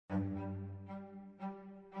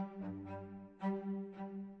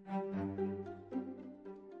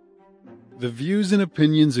The views and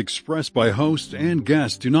opinions expressed by host and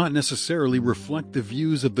guests do not necessarily reflect the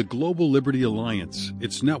views of the Global Liberty Alliance,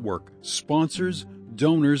 its network, sponsors,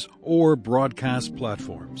 donors, or broadcast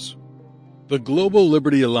platforms. The Global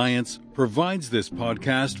Liberty Alliance provides this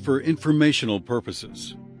podcast for informational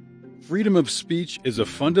purposes. Freedom of speech is a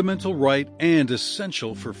fundamental right and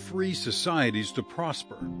essential for free societies to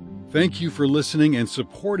prosper. Thank you for listening and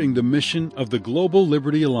supporting the mission of the Global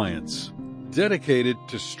Liberty Alliance, dedicated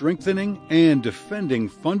to strengthening and defending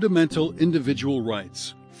fundamental individual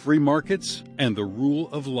rights, free markets, and the rule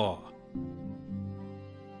of law.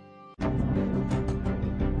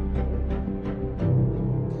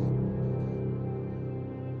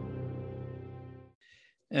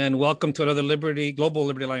 And welcome to another Global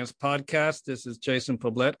Liberty Alliance podcast. This is Jason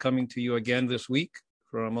Poblete coming to you again this week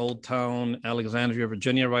from Old Town Alexandria,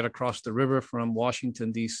 Virginia, right across the river from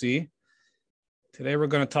Washington, D.C. Today we're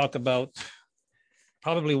going to talk about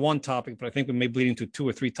probably one topic, but I think we may bleed into two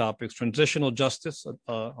or three topics. Transitional justice,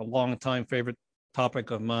 a long-time favorite topic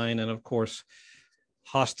of mine, and of course,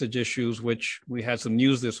 hostage issues, which we had some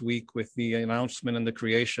news this week with the announcement and the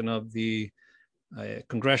creation of the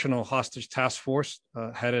Congressional Hostage Task Force,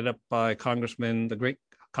 headed up by the great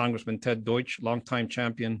Congressman Ted Deutsch, longtime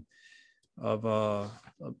champion of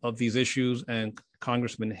these issues, and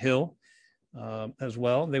Congressman Hill as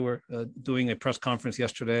well. They were doing a press conference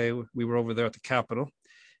yesterday. We were over there at the Capitol,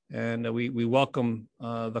 and we welcome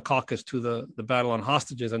the caucus to the battle on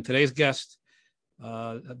hostages. And today's guest,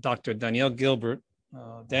 Dr. Danielle Gilbert,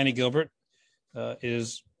 Danny Gilbert,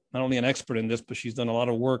 is not only an expert in this, but she's done a lot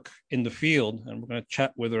of work in the field, and we're going to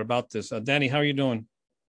chat with her about this. Danny, how are you doing?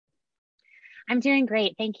 I'm doing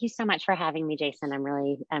great. Thank you so much for having me, Jason.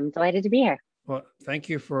 I'm delighted to be here. Well, thank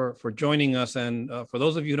you for joining us. And for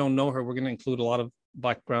those of you who don't know her, we're going to include a lot of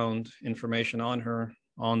background information on her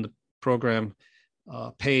on the program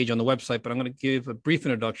page on the website, but I'm going to give a brief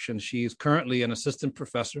introduction. She's currently an assistant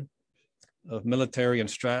professor of military and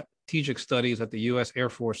strategic studies at the U.S. Air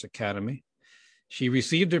Force Academy. She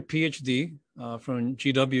received her PhD from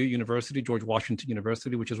GW University, George Washington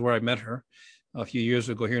University, which is where I met her a few years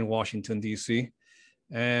ago here in Washington, D.C.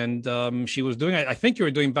 And she was doing, I think you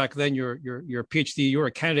were doing back then, your PhD, you were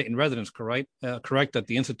a candidate in residence, correct? Correct, at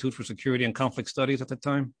the Institute for Security and Conflict Studies at the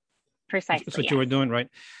time? Precisely. That's what you were doing, right?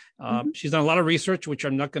 She's done a lot of research, which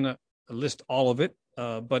I'm not going to list all of it,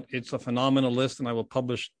 but it's a phenomenal list, and I will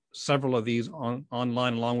publish several of these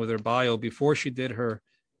online along with her bio. Before she did her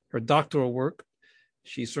doctoral work,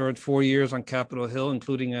 she served 4 years on Capitol Hill,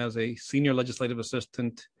 including as a senior legislative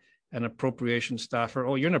assistant and appropriations staffer.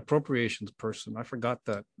 Oh, you're an appropriations person. I forgot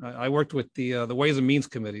that. I worked with the Ways and Means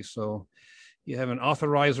Committee. So you have an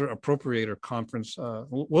authorizer appropriator conference.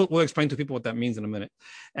 We'll explain to people what that means in a minute.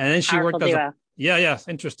 And then she worked as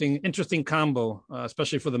interesting combo,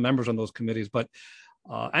 especially for the members on those committees. But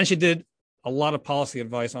and she did a lot of policy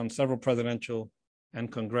advice on several presidential and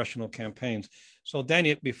congressional campaigns. So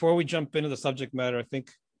Danny, before we jump into the subject matter, I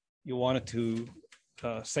think you wanted to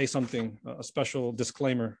say something, a special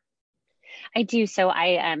disclaimer. I do. So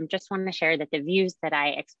I just want to share that the views that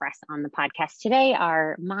I express on the podcast today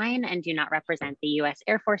are mine and do not represent the U.S.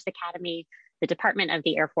 Air Force Academy, the Department of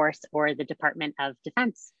the Air Force, or the Department of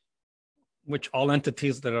Defense. Which all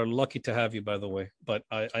entities that are lucky to have you, by the way, but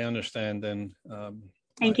I understand. And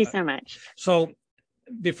thank you so much. So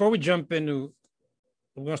before we jump into,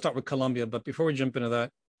 we're going to start with Colombia, but before we jump into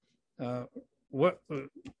that, what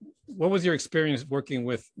was your experience working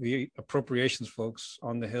with the appropriations folks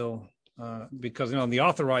on the Hill? Because, on the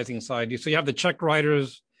authorizing side, so you have the check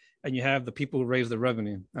writers and you have the people who raise the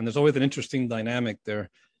revenue. And there's always an interesting dynamic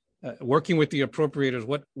there. Working with the appropriators,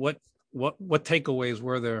 what takeaways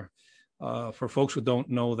were there for folks who don't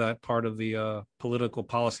know that part of the political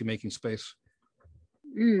policymaking space?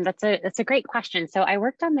 That's a great question. So I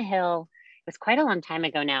worked on the Hill. It was quite a long time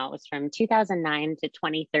ago now. It was from 2009 to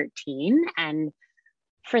 2013. And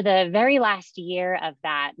for the very last year of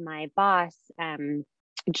that, my boss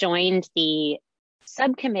joined the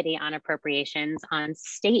subcommittee on appropriations on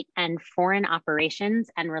state and foreign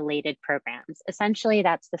operations and related programs. Essentially,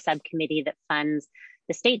 that's the subcommittee that funds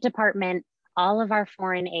the State Department, all of our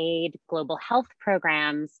foreign aid, global health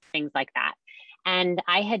programs, things like that. And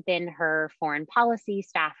I had been her foreign policy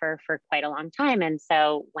staffer for quite a long time. And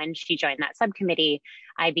so when she joined that subcommittee,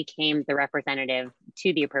 I became the representative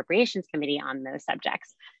to the Appropriations Committee on those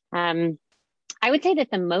subjects. I would say that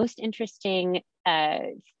the most interesting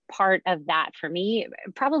part of that for me,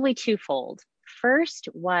 probably twofold. First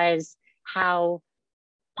was how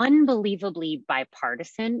unbelievably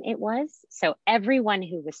bipartisan it was. So everyone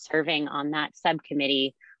who was serving on that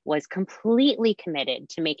subcommittee was completely committed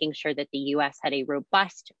to making sure that the US had a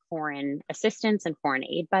robust foreign assistance and foreign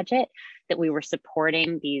aid budget, that we were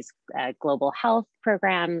supporting these global health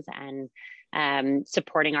programs and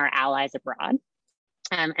supporting our allies abroad.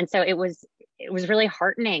 And so it was really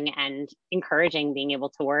heartening and encouraging being able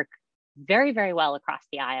to work very, very well across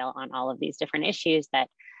the aisle on all of these different issues that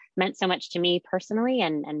meant so much to me personally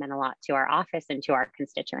and meant a lot to our office and to our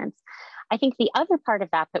constituents. I think the other part of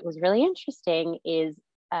that was really interesting is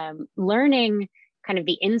learning kind of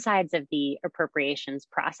the insides of the appropriations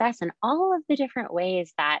process and all of the different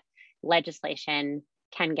ways that legislation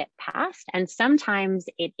can get passed. And sometimes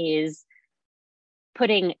it is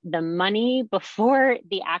putting the money before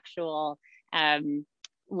the actual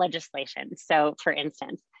legislation. So for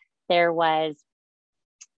instance,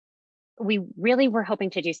 we really were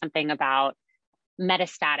hoping to do something about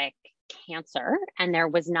metastatic cancer, and there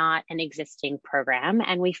was not an existing program.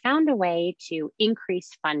 And we found a way to increase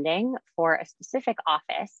funding for a specific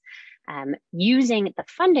office using the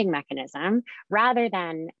funding mechanism rather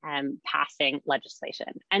than passing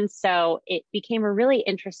legislation. And so it became a really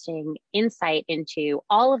interesting insight into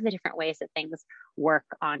all of the different ways that things work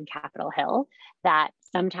on Capitol Hill, that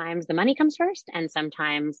sometimes the money comes first and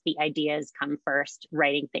sometimes the ideas come first,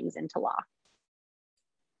 writing things into law.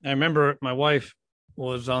 I remember my wife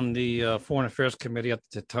was on the Foreign Affairs Committee at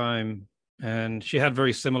the time, and she had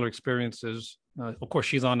very similar experiences. Of course,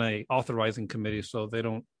 she's on a authorizing committee, so they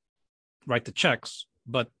don't write the checks,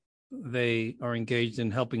 but they are engaged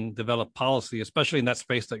in helping develop policy, especially in that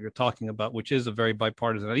space that you're talking about, which is a very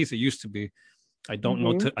bipartisan. At least it used to be. I don't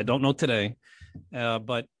know. I don't know today,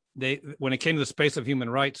 but when it came to the space of human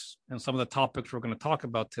rights and some of the topics we're going to talk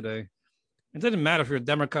about today, it didn't matter if you're a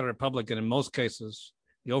Democrat or Republican. In most cases,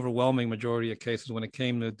 the overwhelming majority of cases, when it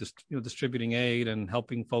came to distributing aid and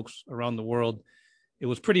helping folks around the world, it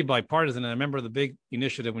was pretty bipartisan. And I remember the big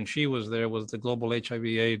initiative when she was there was the Global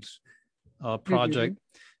HIV/AIDS project.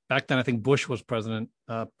 Back then, I think Bush was president,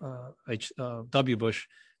 W. Bush,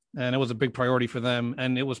 and it was a big priority for them.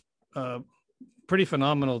 And it was pretty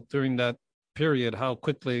phenomenal during that period how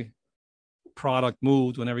quickly product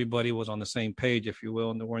moved when everybody was on the same page, if you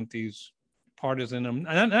will, and there weren't these partisan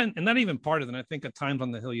and not even partisan. I think at times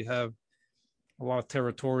on the Hill you have a lot of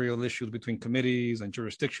territorial issues between committees and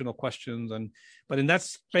jurisdictional questions, but in that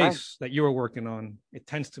space that you were working on, it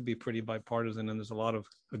tends to be pretty bipartisan, and there's a lot of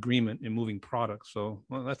agreement in moving products. So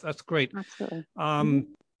that's great. Absolutely.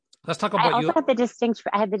 Let's talk about I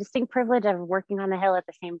had the distinct privilege of working on the Hill at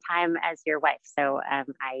the same time as your wife. So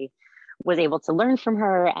I was able to learn from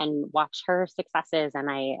her and watch her successes, and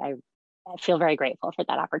I feel very grateful for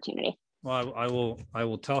that opportunity. Well, I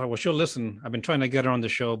will tell her. Well, she'll listen. I've been trying to get her on the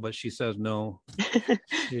show, but she says no.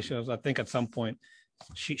 She says, I think at some point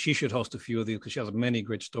she should host a few of these because she has many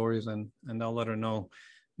great stories, and I'll let her know.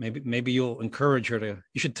 Maybe you'll encourage her to.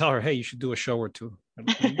 You should tell her, hey, you should do a show or two.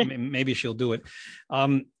 Maybe she'll do it.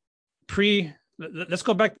 Let's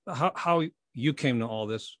go back how you came to all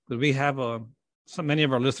this, because we have so many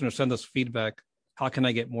of our listeners send us feedback. How can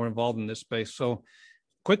I get more involved in this space? So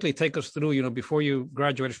quickly take us through, before you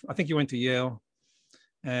graduated, I think you went to Yale,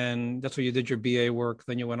 and that's where you did your BA work.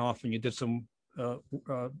 Then you went off and you did some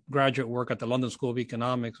graduate work at the London School of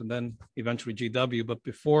Economics, and then eventually GW. But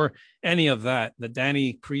before any of that, the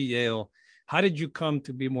Danny pre-Yale, how did you come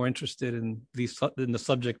to be more interested in the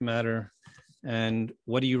subject matter? And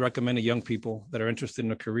what do you recommend to young people that are interested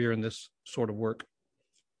in a career in this sort of work?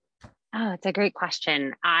 Oh, it's a great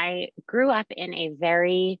question. I grew up in a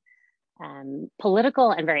very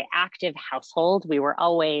political and very active household. We were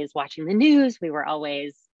always watching the news. We were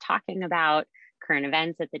always talking about current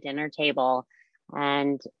events at the dinner table.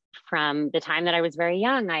 And from the time that I was very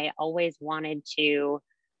young, I always wanted to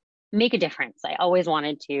make a difference. I always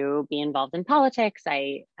wanted to be involved in politics.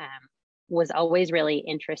 I was always really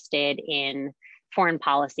interested in foreign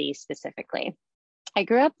policy specifically. I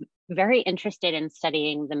grew up very interested in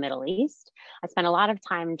studying the Middle East. I spent a lot of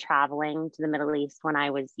time traveling to the Middle East when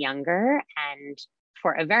I was younger, and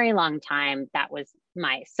for a very long time, that was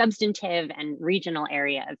my substantive and regional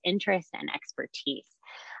area of interest and expertise.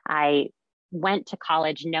 I went to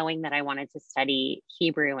college knowing that I wanted to study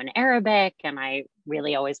Hebrew and Arabic, and I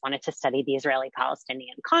really always wanted to study the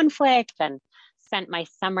Israeli-Palestinian conflict, and spent my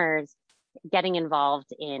summers getting involved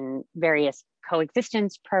in various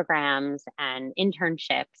coexistence programs and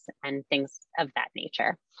internships and things of that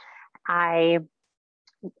nature. I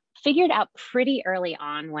figured out pretty early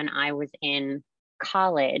on when I was in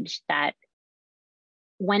college that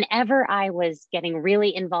whenever I was getting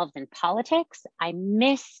really involved in politics, I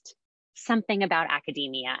missed something about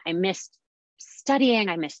academia. I missed studying.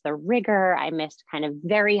 I missed the rigor. I missed kind of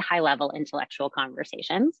very high level intellectual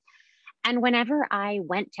conversations. And whenever I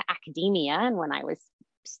went to academia and when I was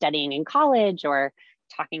studying in college or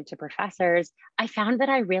talking to professors, I found that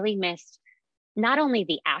I really missed not only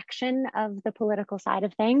the action of the political side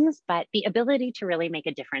of things, but the ability to really make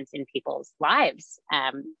a difference in people's lives.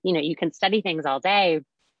 You can study things all day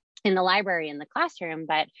in the library, in the classroom,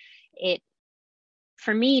 but it,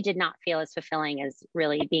 for me, did not feel as fulfilling as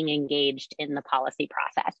really being engaged in the policy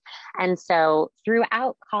process. And so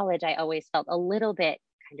throughout college, I always felt a little bit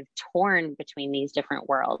kind of torn between these different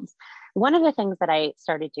worlds. One of the things that I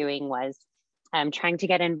started doing was trying to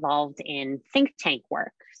get involved in think tank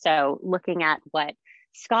work. So looking at what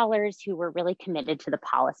scholars who were really committed to the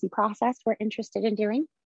policy process were interested in doing.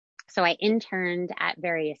 So I interned at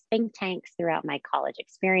various think tanks throughout my college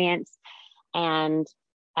experience. And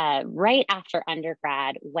right after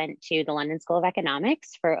undergrad, went to the London School of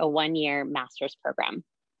Economics for a one-year master's program.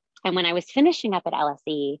 And when I was finishing up at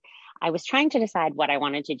LSE, I was trying to decide what I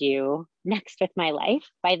wanted to do next with my life.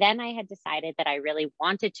 By then, I had decided that I really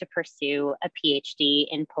wanted to pursue a PhD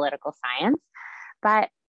in political science, but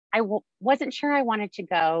I wasn't sure I wanted to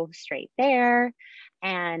go straight there.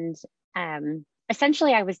 And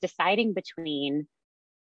essentially, I was deciding between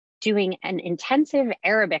doing an intensive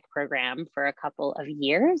Arabic program for a couple of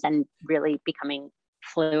years and really becoming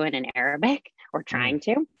fluent in Arabic, or trying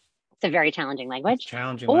to. It's a very challenging language.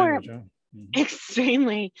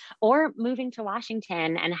 Extremely, or moving to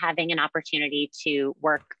Washington and having an opportunity to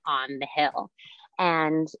work on the Hill.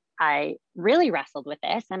 And I really wrestled with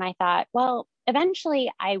this. And I thought, well, eventually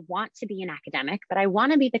I want to be an academic, but I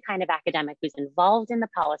want to be the kind of academic who's involved in the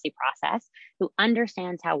policy process, who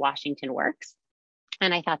understands how Washington works.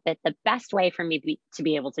 And I thought that the best way for me to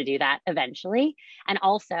be able to do that eventually, and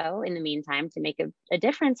also in the meantime, to make a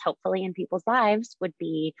difference, hopefully, in people's lives, would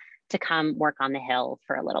be to come work on the Hill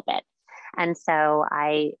for a little bit. And so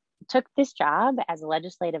I took this job as a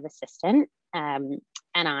legislative assistant, and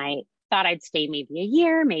I thought I'd stay maybe a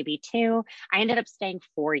year, maybe two. I ended up staying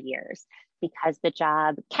 4 years because the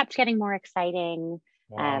job kept getting more exciting.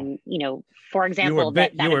 Wow. For example,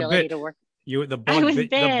 that ability to work.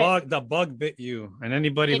 The bug bit you, and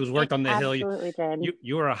anybody who's worked on the Hill,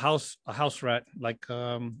 you were a house rat. Like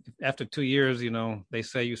after 2 years, they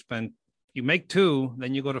say you make 2,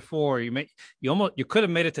 then you go to 4. You could have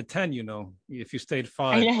made it to 10, if you stayed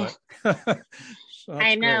 5. I know. But,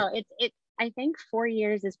 I know. I think 4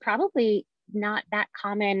 years is probably not that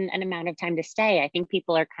common an amount of time to stay. I think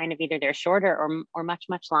people are kind of either they're shorter or much,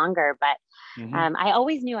 much longer. But I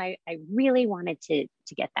always knew I really wanted to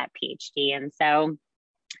get that PhD. And so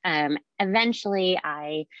eventually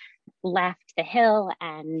I left the Hill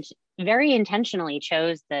and very intentionally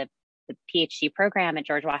chose the PhD program at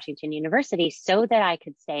George Washington University so that I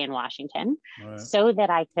could stay in Washington, so that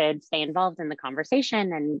I could stay involved in the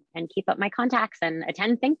conversation and keep up my contacts and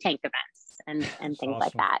attend think tank events and things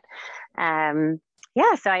like that.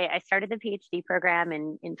 So I started the PhD program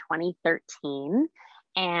in 2013,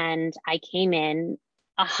 and I came in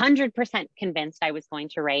 100% convinced I was going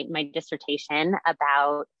to write my dissertation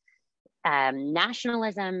about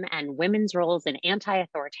nationalism and women's roles in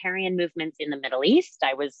anti-authoritarian movements in the Middle East.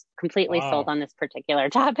 I was completely sold on this particular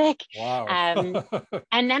topic. Wow.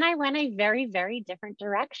 And then I went a very, very different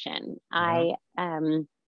direction. I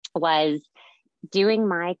was doing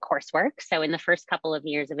my coursework. So in the first couple of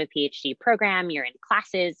years of a PhD program, you're in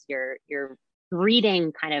classes, you're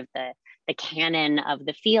reading kind of the canon of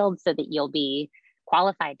the field so that you'll be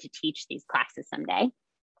qualified to teach these classes someday.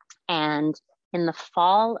 And in the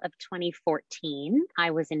fall of 2014,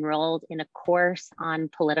 I was enrolled in a course on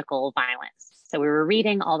political violence. So we were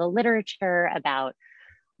reading all the literature about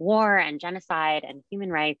war and genocide and human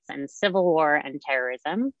rights and civil war and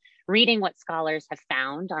terrorism, reading what scholars have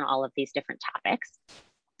found on all of these different topics.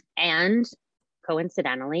 And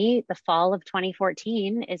coincidentally, the fall of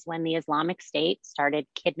 2014 is when the Islamic State started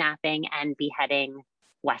kidnapping and beheading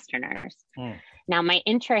Westerners. Now, my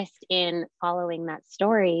interest in following that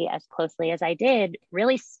story as closely as I did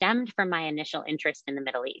really stemmed from my initial interest in the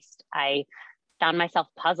Middle East. I found myself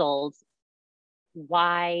puzzled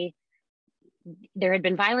why there had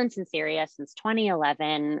been violence in Syria since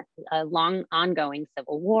 2011, a long ongoing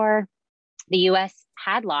civil war. The US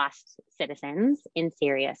had lost citizens in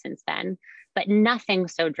Syria since then, but nothing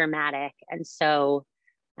so dramatic and so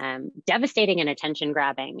devastating and attention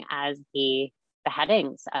grabbing as the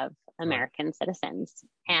beheadings of American citizens.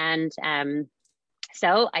 And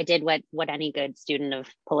so I did what any good student of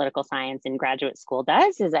political science in graduate school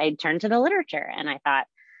does, is I turned to the literature and I thought,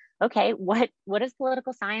 okay, what does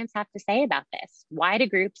political science have to say about this? Why do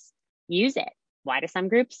groups use it? Why do some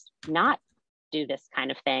groups not do this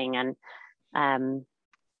kind of thing? And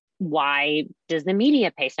why does the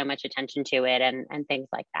media pay so much attention to it, and things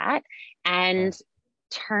like that? And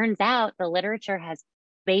turns out the literature has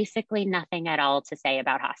basically nothing at all to say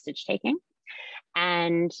about hostage taking.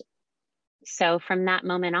 And so from that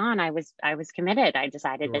moment on, I was committed. I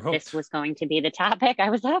decided that this was going to be the topic. I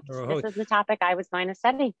was hooked. This is the topic I was going to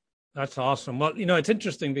study. That's awesome. Well, it's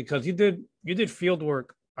interesting because you did field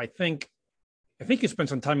work. I think you spent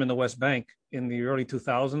some time in the West Bank in the early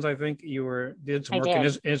 2000s. I think you did some work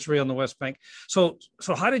in Israel and the West Bank. So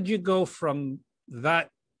how did you go from that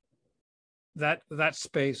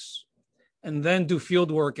space and then do field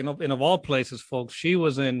work in of all places, folks? She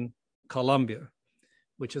was in Colombia,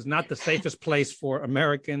 which is not the safest place for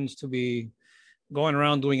Americans to be going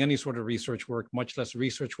around doing any sort of research work, much less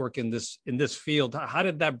research work in this field. How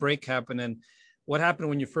did that break happen? And what happened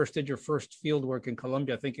when you first did your first field work in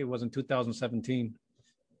Colombia? I think it was in 2017.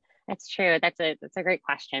 That's true. That's a great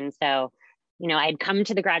question. So, I'd come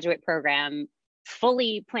to the graduate program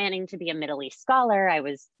fully planning to be a Middle East scholar. I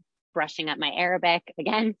was brushing up my Arabic,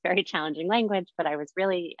 again, very challenging language, but I was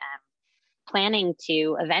really planning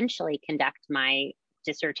to eventually conduct my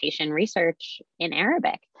dissertation research in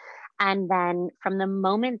Arabic. And then from the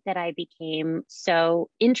moment that I became so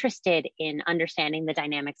interested in understanding the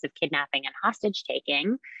dynamics of kidnapping and hostage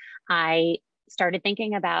taking, I started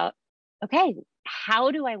thinking about, okay, how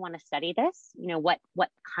do I want to study this? What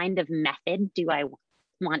kind of method do I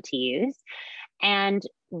want to use? And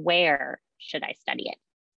where should I study it?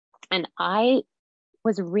 And I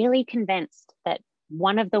was really convinced that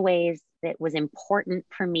one of the ways that was important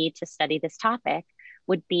for me to study this topic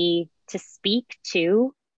would be to speak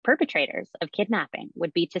to perpetrators of kidnapping,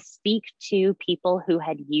 would be to speak to people who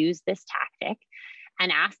had used this tactic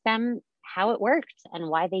and ask them how it worked and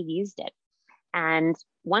why they used it. And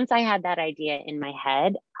once I had that idea in my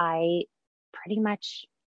head, I pretty much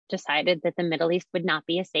decided that the Middle East would not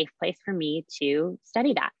be a safe place for me to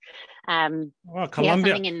study that. Well,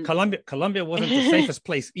 Colombia wasn't the safest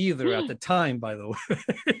place either at the time, by the way.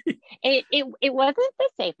 It wasn't the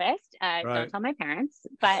safest. Right. Don't tell my parents,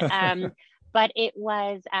 but it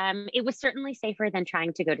was certainly safer than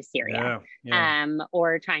trying to go to Syria,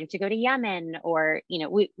 or trying to go to Yemen, or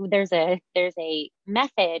there's a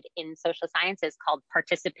method in social sciences called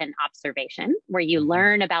participant observation, where you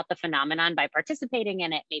learn about the phenomenon by participating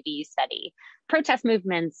in it. Maybe you study protest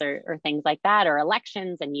movements or things like that, or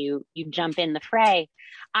elections, and you jump in the fray.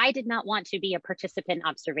 I did not want to be a participant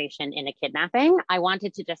observation in a kidnapping. I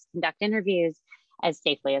wanted to just conduct interviews as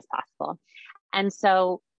safely as possible. And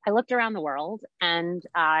so I looked around the world and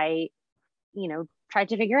I, tried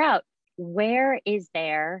to figure out, where is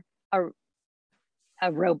there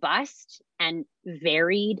a robust and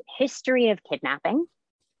varied history of kidnapping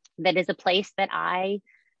that is a place that I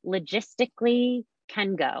logistically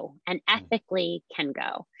can go and ethically can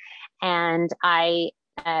go. And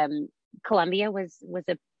Colombia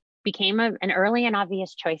became an early and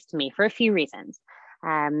obvious choice to me for a few reasons.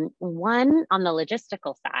 One, on the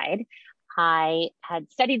logistical side, I had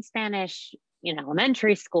studied Spanish in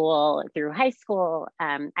elementary school through high school.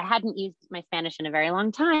 I hadn't used my Spanish in a very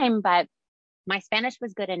long time, but my Spanish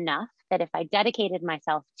was good enough that if I dedicated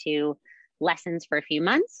myself to lessons for a few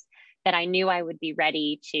months, that I knew I would be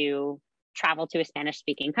ready to travel to a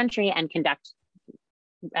Spanish-speaking country and conduct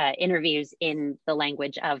interviews in the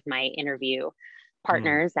language of my interview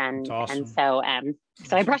partners. Awesome. And so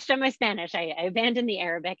I brushed up my Spanish. I abandoned the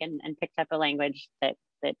Arabic and picked up a language that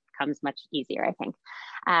comes much easier, I think.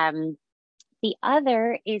 The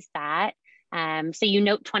other is that, so you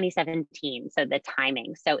note 2017, so the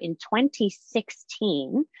timing. So in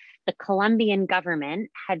 2016, the Colombian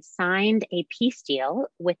government had signed a peace deal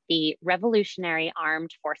with the Revolutionary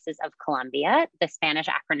Armed Forces of Colombia. The Spanish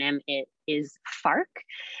acronym is FARC.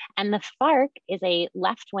 And the FARC is a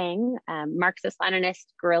left-wing Marxist-Leninist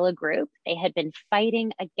guerrilla group. They had been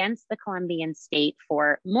fighting against the Colombian state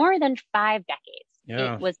for more than 5 decades.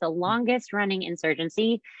 Yeah. It was the longest running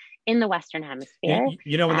insurgency in the Western Hemisphere.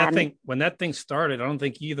 When that thing started, I don't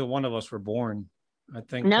think either one of us were born. I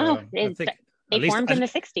think they formed in the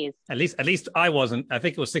 60s. At least I wasn't. I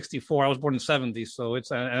think it was 64. I was born in 70. So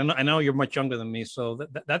I know you're much younger than me. So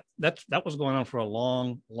that was going on for a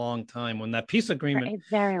long, long time. When that peace agreement,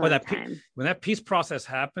 when that peace process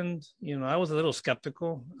happened, I was a little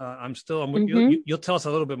skeptical. You'll tell us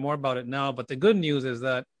a little bit more about it now. But the good news is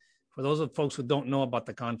that for those of folks who don't know about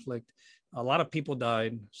the conflict, a lot of people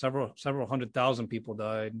died. Several 100,000 people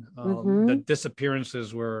died. The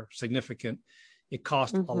disappearances were significant. It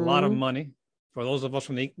cost a lot of money. For those of us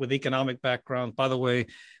with economic backgrounds, by the way,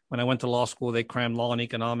 when I went to law school, they crammed law and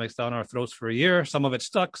economics down our throats for a year. Some of it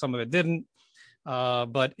stuck, some of it didn't.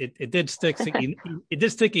 But it did stick. It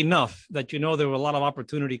did stick enough that there were a lot of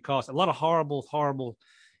opportunity costs, a lot of horrible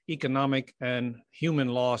economic and human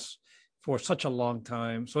loss for such a long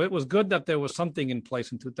time. So it was good that there was something in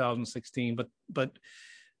place in 2016. But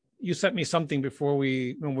you sent me something before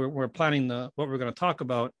when we're planning what we're going to talk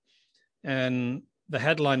about, and the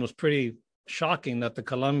headline was pretty shocking that the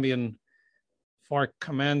Colombian FARC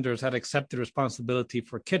commanders had accepted responsibility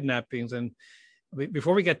for kidnappings. And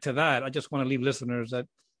before we get to that, I just want to leave listeners that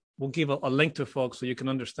we'll give a link to folks so you can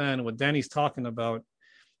understand what Danny's talking about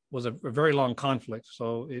was a very long conflict.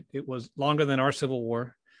 So it was longer than our Civil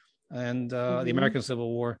War and the American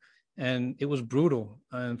Civil War, and it was brutal.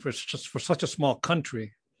 And for such a small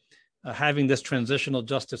country, having this transitional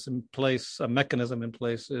justice in place, a mechanism in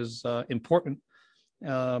place, is important.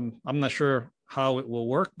 I'm not sure how it will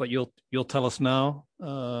work, but you'll tell us now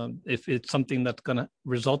if it's something that's going to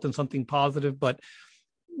result in something positive. But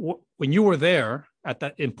when you were there at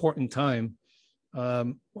that important time,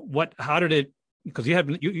 how did it? Because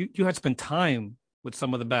you had spent time with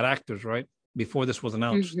some of the bad actors, right, before this was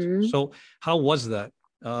announced. So how was that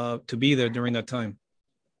to be there during that time?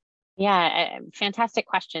 Yeah, fantastic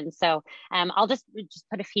question. So I'll just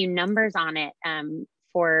put a few numbers on it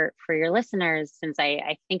for your listeners, since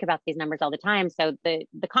I think about these numbers all the time. So the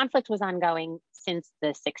conflict was ongoing since the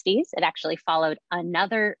 60s. It actually followed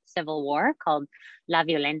another civil war called La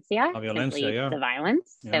Violencia, simply the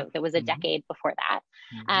violence. Yeah. So there was a decade before that.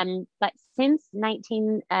 But since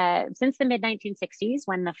the mid 1960s,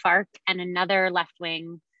 when the FARC and another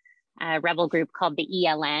left-wing rebel group called the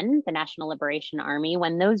ELN, the National Liberation Army,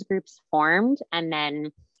 when those groups formed, and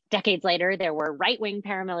then decades later, there were right-wing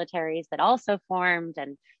paramilitaries that also formed,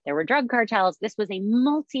 and there were drug cartels. This was a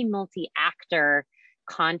multi-actor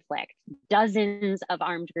conflict, dozens of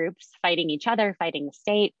armed groups fighting each other, fighting the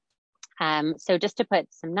state. So just to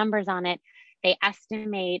put some numbers on it, they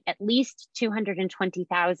estimate at least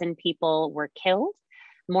 220,000 people were killed,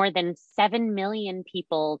 more than 7 million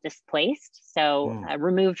people displaced, so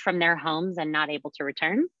removed from their homes and not able to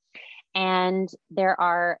return. And there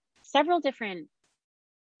are several different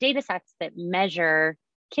data sets that measure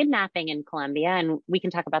kidnapping in Colombia, and we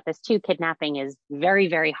can talk about this too. Kidnapping is very,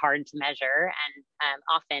 very hard to measure and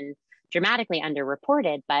often dramatically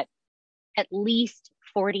underreported, but at least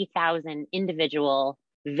 40,000 individual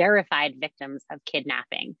verified victims of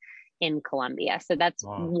kidnapping in Colombia. So that's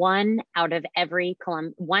one out of every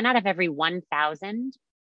 1,000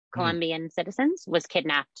 Colombian citizens was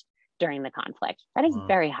kidnapped during the conflict. That is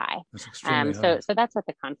very high. That's extremely high. So that's what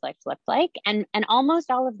the conflict looked like. And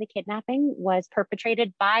almost all of the kidnapping was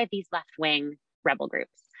perpetrated by these left-wing rebel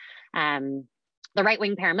groups. The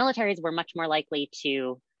right-wing paramilitaries were much more likely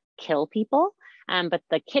to kill people, but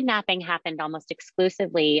the kidnapping happened almost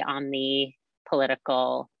exclusively on the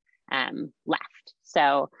political left.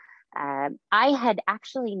 So I had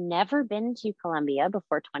actually never been to Colombia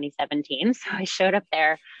before 2017. So I showed up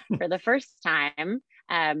there for the first time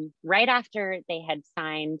right after they had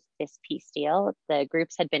signed this peace deal. The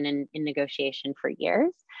groups had been in negotiation for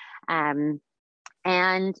years. And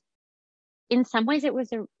in some ways it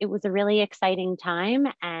was a really exciting time.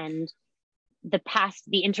 And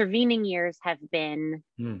the intervening years have been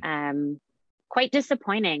quite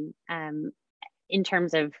disappointing in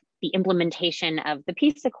terms of the implementation of the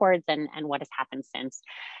peace accords and what has happened since.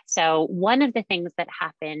 So one of the things that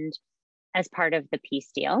happened as part of the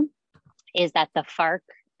peace deal is that the FARC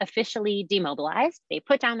officially demobilized. They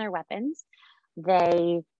put down their weapons.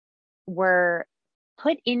 They were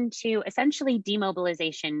put into essentially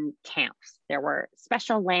demobilization camps. There were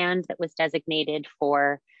special land that was designated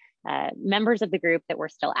for members of the group that were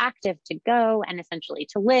still active to go and essentially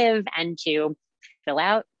to live and to fill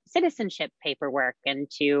out citizenship paperwork and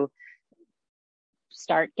to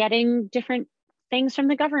start getting different things from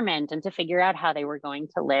the government and to figure out how they were going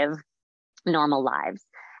to live normal lives.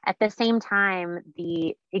 At the same time,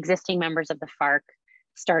 the existing members of the FARC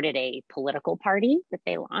started a political party that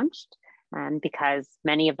they launched because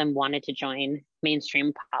many of them wanted to join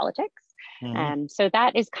mainstream politics. So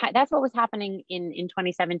that's what was happening in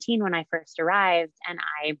 2017 when I first arrived, and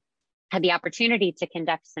I had the opportunity to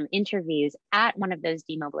conduct some interviews at one of those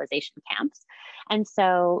demobilization camps. And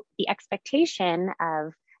so the expectation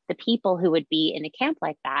of the people who would be in a camp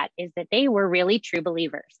like that is that they were really true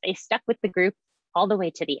believers. They stuck with the group all the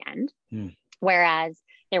way to the end. Whereas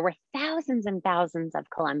there were thousands and thousands of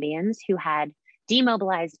Colombians who had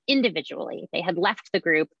demobilized individually. They had left the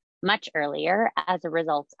group much earlier as a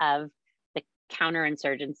result of the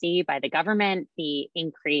counterinsurgency by the government, the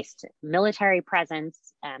increased military presence,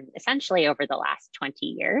 essentially over the last 20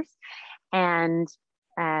 years. And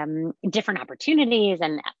different opportunities.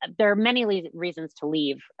 And there are many reasons to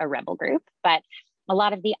leave a rebel group. But a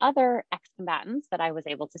lot of the other ex-combatants that I was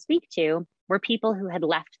able to speak to were people who had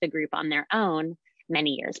left the group on their own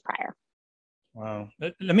many years prior. Wow.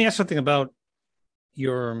 Let me ask something about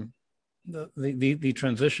your the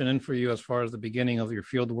transition in for you as far as the beginning of your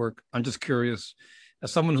field work. I'm just curious,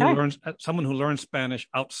 as someone who learns Spanish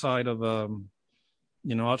outside of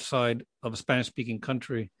outside of a Spanish speaking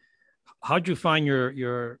country, how'd you find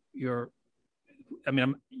your I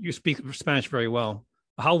mean, you speak Spanish very well.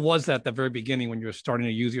 How was that at the very beginning when you were starting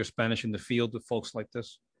to use your Spanish in the field with folks like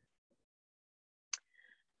this?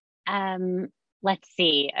 Let's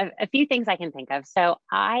see, a few things I can think of. So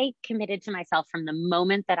I committed to myself from the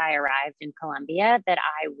moment that I arrived in Colombia that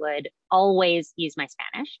I would always use my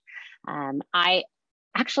Spanish. I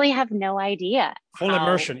actually have no idea. Full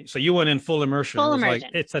immersion. So you went in full immersion. Full immersion.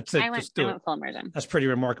 Like, that's it. I went full immersion. That's pretty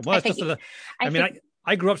remarkable.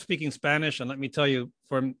 I grew up speaking Spanish, and let me tell you,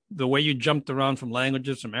 from the way you jumped around from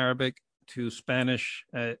languages, from Arabic to Spanish,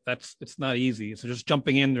 it's not easy. So just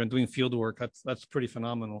jumping in there and doing field work, that's pretty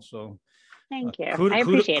phenomenal. So thank you. I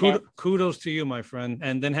appreciate it. Kudos to you, my friend.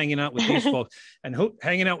 And then hanging out with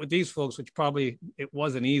these folks, which probably it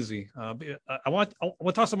wasn't easy.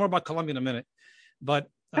 We'll talk some more about Colombia in a minute, but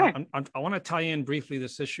sure. I want to tie in briefly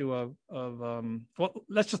this issue of well,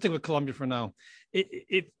 let's just stick with Colombia for now.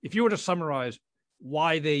 If you were to summarize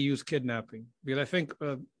why they use kidnapping, because I think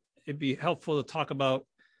it'd be helpful to talk about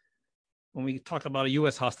when we talk about a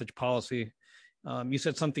U.S. hostage policy. You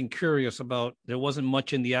said something curious about there wasn't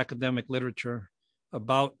much in the academic literature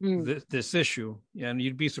about this issue, and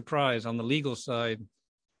you'd be surprised on the legal side.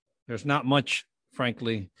 There's not much,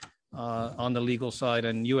 frankly, on the legal side,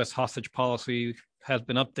 and U.S. hostage policy has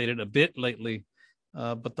been updated a bit lately,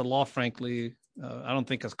 but the law, frankly, I don't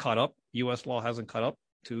think has caught up. U.S. law hasn't caught up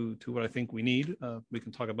to what I think we need. We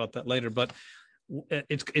can talk about that later, but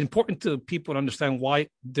it's important to people to understand why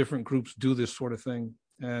different groups do this sort of thing.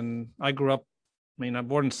 And I grew up, I'm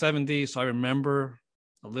born in the 70s, so I remember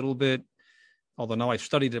a little bit, although now I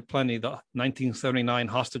studied it plenty, the 1979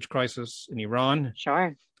 hostage crisis in Iran.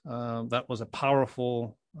 Sure. That was a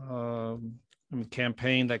powerful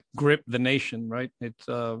campaign that gripped the nation, right? It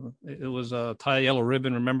was tie a yellow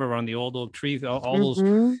ribbon, remember, on the old oak tree, all those,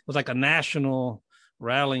 it was like a national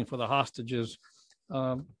rallying for the hostages.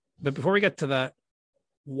 But before we get to that,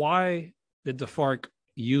 why did the FARC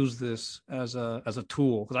use this as a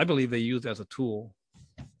tool? Because I believe they used it as a tool.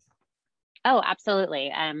 Oh,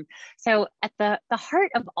 absolutely. So at the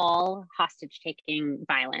heart of all hostage-taking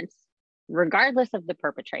violence, regardless of the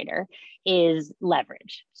perpetrator, is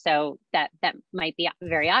leverage. So that might be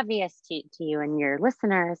very obvious to you and your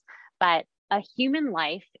listeners, but a human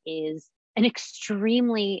life is an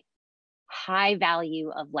extremely high value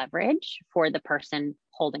of leverage for the person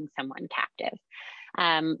holding someone captive.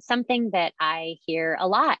 Something that I hear a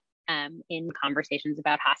lot in conversations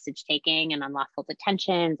about hostage taking and unlawful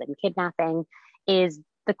detentions and kidnapping is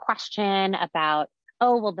the question about,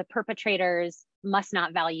 oh, well, the perpetrators must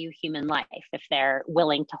not value human life if they're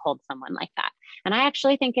willing to hold someone like that. And I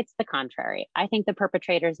actually think it's the contrary. I think the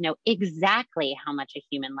perpetrators know exactly how much a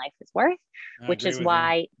human life is worth, which is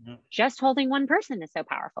why just holding one person is so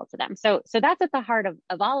powerful to them. So that's at the heart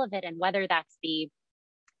of all of it. And whether that's the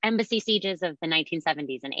embassy sieges of the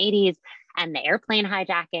 1970s and 80s and the airplane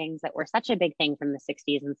hijackings that were such a big thing from the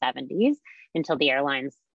 60s and 70s until the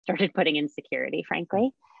airlines started putting in security, frankly,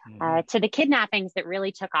 to the kidnappings that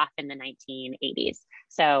really took off in the 1980s.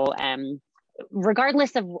 So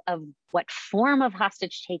regardless of what form of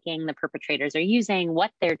hostage taking the perpetrators are using, what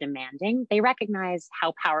they're demanding, they recognize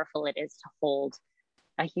how powerful it is to hold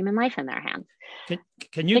a human life in their hands.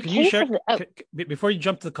 Can you share, before you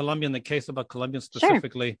jump to Colombia, in the case about Colombia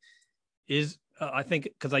specifically, sure. I think,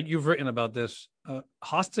 because you've written about this,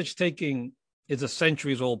 hostage taking is a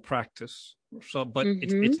centuries old practice. So, but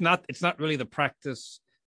it's not really the practice.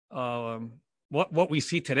 What we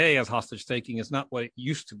see today as hostage taking is not what it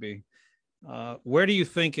used to be. Where do you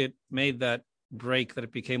think it made that break, that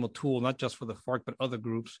it became a tool, not just for the FARC, but other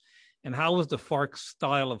groups? And how was the FARC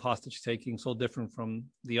style of hostage taking so different from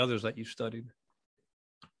the others that you studied?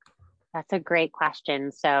 That's a great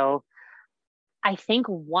question. So I think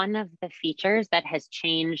one of the features that has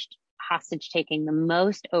changed hostage taking the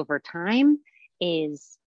most over time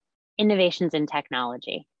is innovations in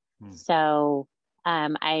technology. So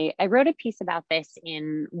I wrote a piece about this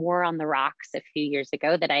in War on the Rocks a few years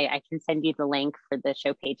ago that I can send you the link for the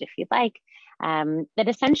show page if you'd like, that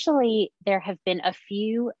essentially there have been a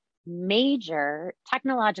few major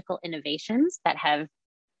technological innovations that have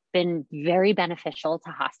been very beneficial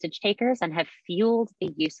to hostage takers and have fueled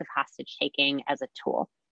the use of hostage taking as a tool.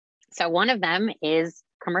 So one of them is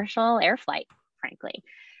commercial air flight, frankly.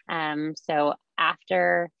 So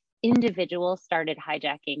after individuals started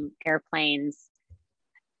hijacking airplanes,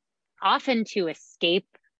 often to escape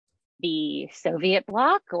the Soviet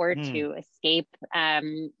bloc or to escape a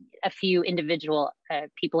few individual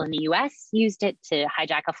people in the US used it to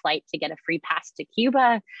hijack a flight to get a free pass to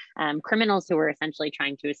Cuba, criminals who were essentially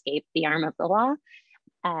trying to escape the arm of the law.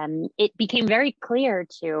 It became very clear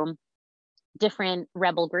to different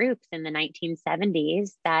rebel groups in the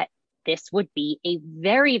 1970s that this would be a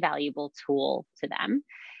very valuable tool to them,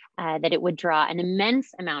 that it would draw an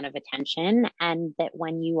immense amount of attention, and that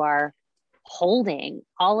when you are holding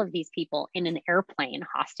all of these people in an airplane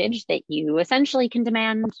hostage, that you essentially can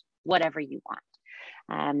demand whatever you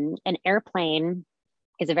want. An airplane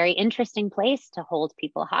is a very interesting place to hold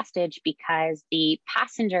people hostage because the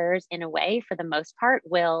passengers, in a way, for the most part,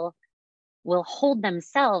 will hold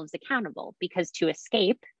themselves accountable, because to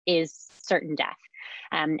escape is certain death.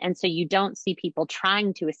 And so you don't see people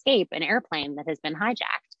trying to escape an airplane that has been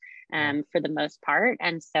hijacked for the most part.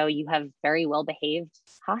 And so you have very well-behaved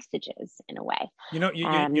hostages in a way.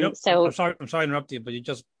 So I'm sorry to interrupt you, but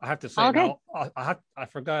I have to say now, I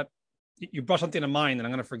forgot, you brought something to mind and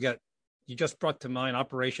I'm going to forget. You just brought to mind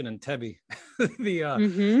Operation Entebbe,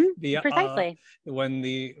 precisely when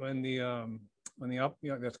the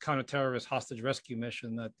counter-terrorist hostage rescue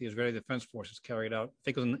mission that the Israeli Defense Forces carried out. I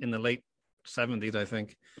think it was in the late 70s. I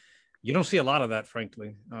think you don't see a lot of that,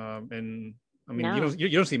 frankly. You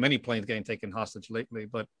don't see many planes getting taken hostage lately,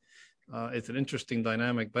 but it's an interesting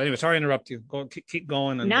dynamic. But anyway, sorry to interrupt you. Keep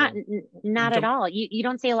going. And, not at all. You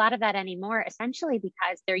don't see a lot of that anymore, essentially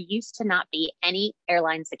because there used to not be any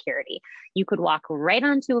airline security. You could walk right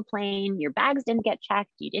onto a plane. Your bags didn't get checked.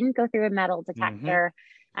 You didn't go through a metal detector.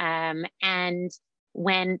 And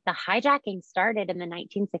when the hijacking started in the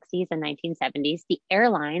 1960s and 1970s, the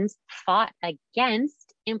airlines fought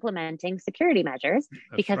against implementing security measures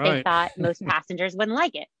because they thought most passengers wouldn't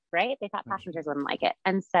like it, right? They thought passengers wouldn't like it.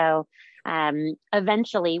 And so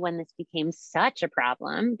eventually, when this became such a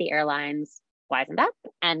problem, the airlines wisened up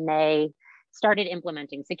and they started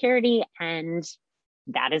implementing security. And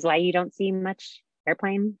that is why you don't see much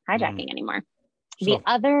airplane hijacking anymore. So,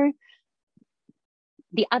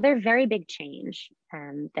 the other very big change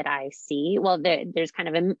that I see, there's kind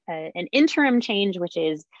of an interim change, which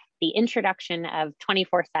is the introduction of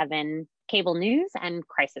 24/7 cable news and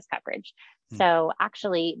crisis coverage. So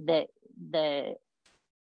actually, the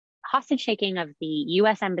hostage taking of the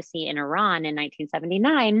U.S. Embassy in Iran in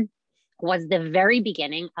 1979 was the very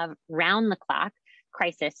beginning of round-the-clock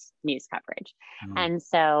crisis news coverage. And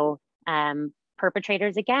so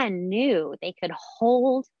perpetrators, again, knew they could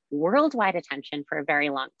hold worldwide attention for a very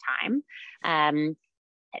long time,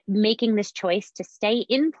 making this choice to stay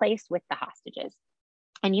in place with the hostages.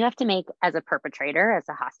 And you have to make, as a perpetrator, as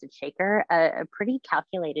a hostage taker, a pretty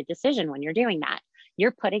calculated decision when you're doing that.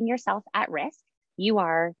 You're putting yourself at risk. You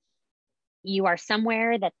are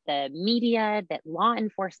somewhere that the media, that law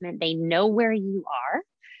enforcement, they know where you are.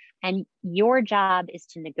 And your job is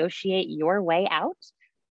to negotiate your way out,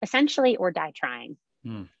 essentially, or die trying.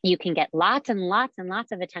 You can get lots and lots and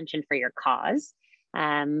lots of attention for your cause,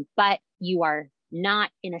 but you are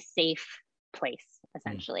not in a safe place,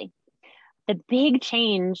 essentially. The big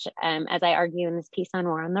change, as I argue in this piece on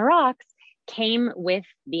War on the Rocks, came with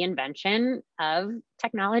the invention of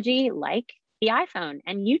technology like the iPhone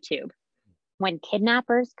and YouTube, when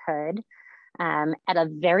kidnappers could, at a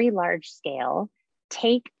very large scale,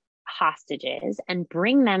 take hostages and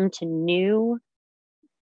bring them to new,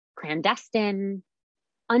 clandestine,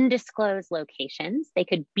 undisclosed locations. They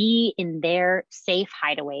could be in their safe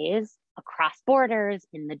hideaways across borders,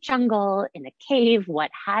 in the jungle, in a cave,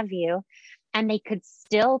 what have you. And they could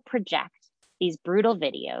still project these brutal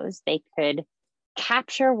videos. They could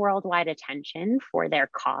capture worldwide attention for their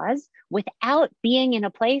cause without being in a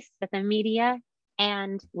place that the media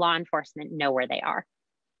and law enforcement know where they are.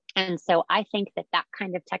 And so I think that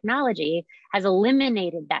kind of technology has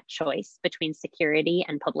eliminated that choice between security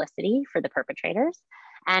and publicity for the perpetrators,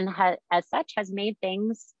 and as such has made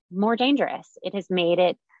things more dangerous. It has made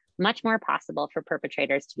it much more possible for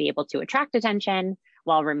perpetrators to be able to attract attention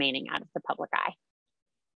while remaining out of the public eye.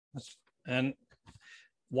 And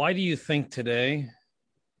why do you think today,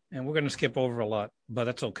 and we're going to skip over a lot, but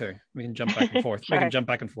that's okay. We can jump back and forth. Sure. We can jump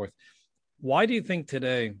back and forth. Why do you think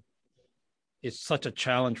today it's such a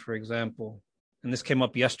challenge, for example, and this came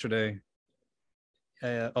up yesterday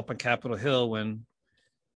up on Capitol Hill when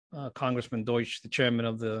Congressman Deutsch, the chairman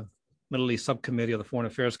of the Middle East Subcommittee of the Foreign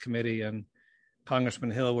Affairs Committee, and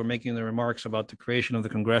Congressman Hill were making the remarks about the creation of the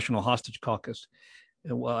Congressional Hostage Caucus.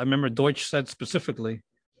 And, well, I remember Deutsch said specifically,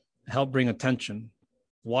 help bring attention.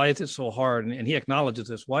 Why is it so hard? And he acknowledges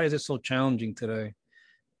this. Why is it so challenging today?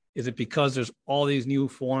 Is it because there's all these new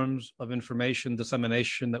forms of information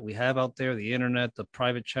dissemination that we have out there, the internet, the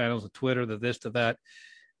private channels, the Twitter, the this, the that,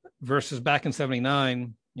 versus back in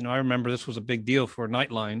 79, I remember this was a big deal for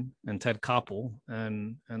Nightline and Ted Koppel.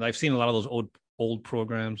 And I've seen a lot of those old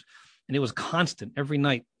programs, and it was constant every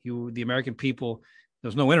night. The American people, there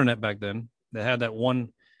was no internet back then. They had that one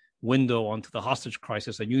window onto the hostage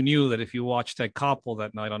crisis. And you knew that if you watched Ted Koppel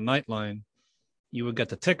that night on Nightline, you would get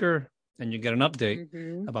the ticker and you get an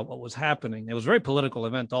update about what was happening. It was a very political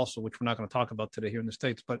event also, which we're not going to talk about today here in the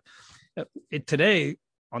States. But today,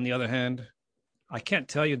 on the other hand, I can't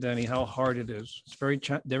tell you, Danny, how hard it is. It's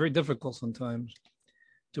very difficult sometimes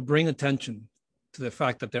to bring attention to the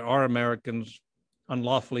fact that there are Americans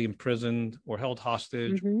unlawfully imprisoned or held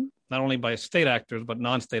hostage, not only by state actors, but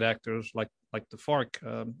non-state actors like the FARC.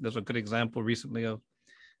 There's a good example recently of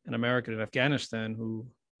an American in Afghanistan who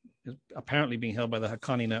is apparently being held by the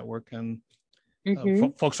Haqqani network, and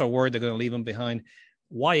folks are worried they're going to leave him behind.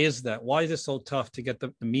 Why is that? Why is it so tough to get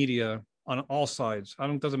the media on all sides?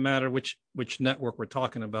 It doesn't matter which network we're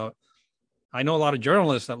talking about. I know a lot of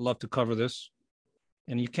journalists that love to cover this,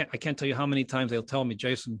 and I can't tell you how many times they'll tell me,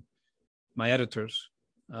 Jason, my editors,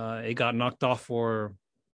 it got knocked off for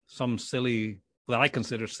some that I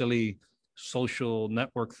consider silly social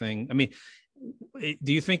network thing. I mean,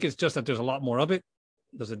 do you think it's just that there's a lot more of it?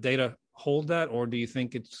 Does the data hold that? Or do you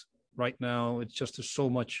think it's right now, it's just there's so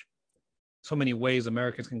many ways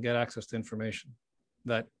Americans can get access to information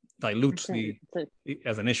that dilutes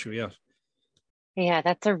as an issue? Yes. Yeah,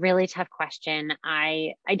 that's a really tough question.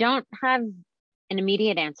 I don't have an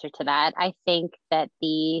immediate answer to that. I think that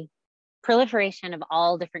the proliferation of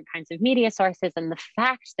all different kinds of media sources and the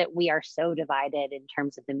fact that we are so divided in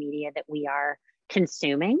terms of the media that we are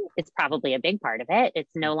consuming is probably a big part of it.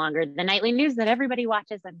 It's no longer the nightly news that everybody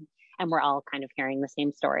watches and we're all kind of hearing the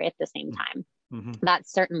same story at the same time. That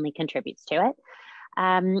certainly contributes to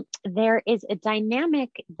it. There is a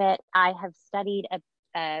dynamic that I have studied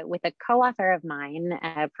with a co-author of mine,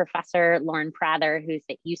 Professor Lauren Prather, who's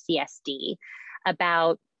at UCSD,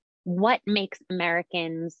 about what makes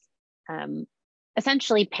Americans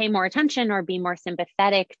essentially pay more attention or be more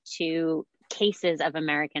sympathetic to cases of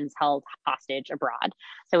Americans held hostage abroad.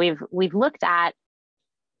 So we've looked at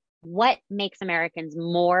what makes Americans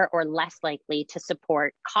more or less likely to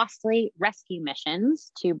support costly rescue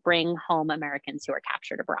missions to bring home Americans who are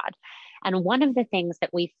captured abroad. And one of the things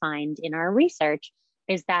that we find in our research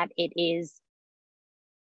is that it is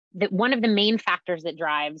that one of the main factors that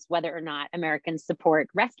drives whether or not Americans support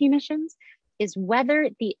rescue missions is whether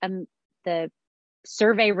the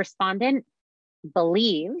survey respondent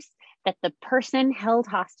believes that the person held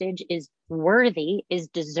hostage is worthy, is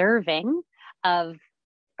deserving of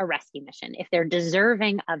a rescue mission, if they're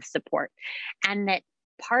deserving of support. And that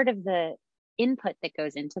part of the input that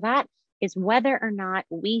goes into that is whether or not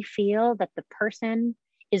we feel that the person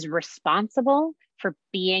is responsible for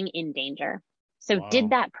being in danger. So did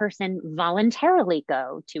that person voluntarily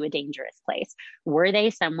go to a dangerous place? Were they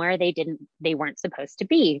somewhere they weren't supposed to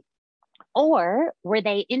be? Or were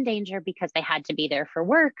they in danger because they had to be there for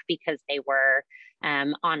work, because they were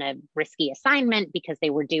on a risky assignment, because they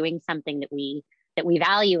were doing something that we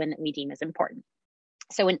value and that we deem as important?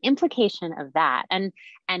 So an implication of that, and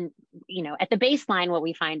at the baseline, what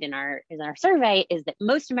we find in our survey is that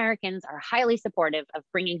most Americans are highly supportive of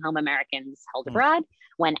bringing home Americans held abroad.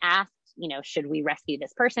 When asked, should we rescue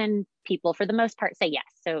this person, people for the most part say yes.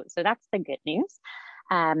 So that's the good news.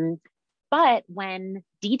 But when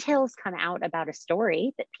details come out about a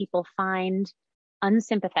story that people find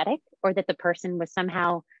unsympathetic, or that the person was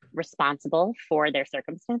somehow responsible for their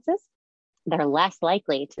circumstances, they're less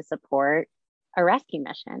likely to support a rescue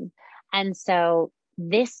mission. And so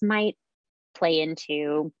this might play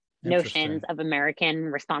into notions of American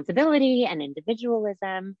responsibility and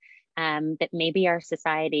individualism, that maybe our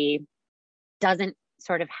society doesn't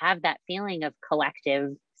sort of have that feeling of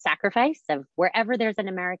collective sacrifice of wherever there's an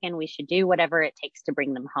American, we should do whatever it takes to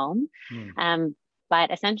bring them home.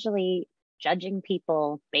 But essentially judging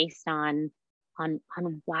people based on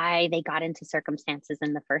why they got into circumstances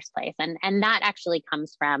in the first place. And that actually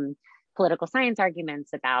comes from political science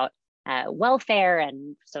arguments about welfare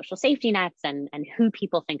and social safety nets and who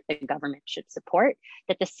people think the government should support,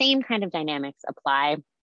 that the same kind of dynamics apply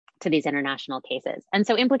to these international cases. And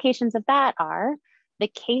so implications of that are the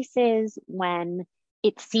cases when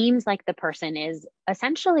it seems like the person is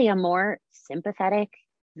essentially a more sympathetic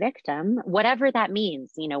victim, whatever that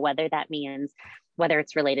means, whether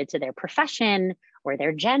it's related to their profession or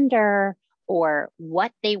their gender or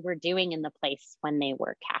what they were doing in the place when they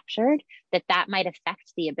were captured, that might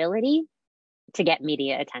affect the ability to get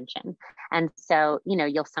media attention. And so,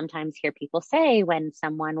 you'll sometimes hear people say when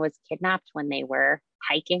someone was kidnapped when they were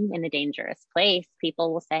hiking in a dangerous place,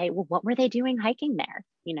 people will say, well, what were they doing hiking there?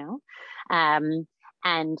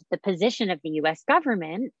 And the position of the US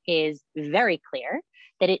government is very clear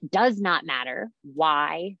that it does not matter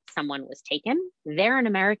why someone was taken. They're an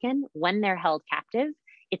American. When they're held captive,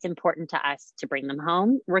 it's important to us to bring them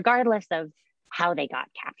home, regardless of how they got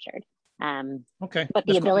captured. Okay. But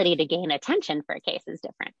the ability to gain attention for a case is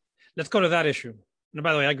different. Let's go to that issue. And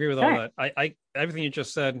by the way, I agree with all that. I everything you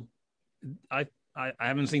just said, I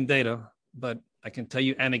haven't seen data, but I can tell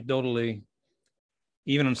you anecdotally,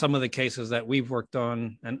 even in some of the cases that we've worked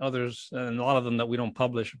on and others, and a lot of them that we don't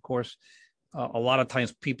publish, of course, a lot of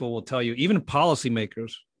times people will tell you, even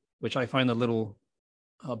policymakers, which I find a little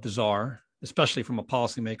bizarre, especially from a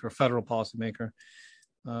policymaker, a federal policymaker,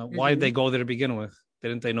 why did they go there to begin with?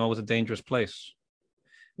 Didn't they know it was a dangerous place?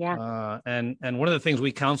 Yeah. And one of the things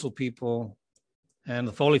we counsel people, and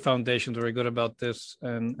the Foley Foundation is very good about this,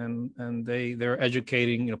 and they're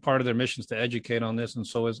educating. Part of their mission is to educate on this, and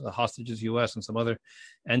so is Hostages US and some other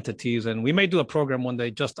entities. And we may do a program one day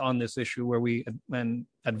just on this issue where we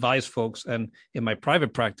advise folks. And in my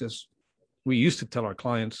private practice, we used to tell our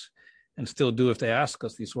clients, and still do if they ask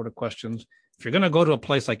us these sort of questions, if you're going to go to a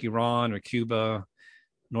place like Iran or Cuba,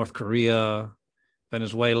 North Korea,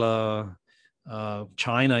 Venezuela,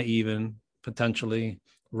 China, even potentially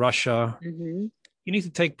Russia, you need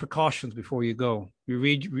to take precautions before you go. You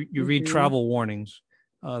read travel warnings.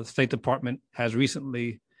 The State Department has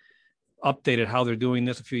recently updated how they're doing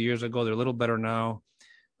this a few years ago. They're a little better now.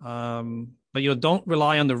 But don't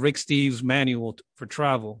rely on the Rick Steves manual for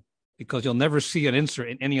travel, because you'll never see an insert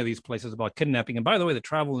in any of these places about kidnapping. And by the way, the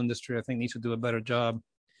travel industry, I think, needs to do a better job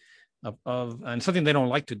of and something they don't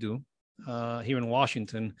like to do here in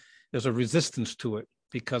Washington. There's a resistance to it,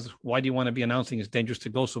 because why do you want to be announcing it's dangerous to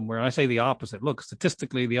go somewhere? And I say the opposite. Look,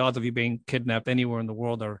 statistically, the odds of you being kidnapped anywhere in the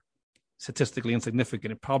world are statistically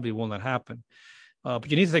insignificant. It probably will not happen. But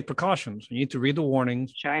you need to take precautions. You need to read the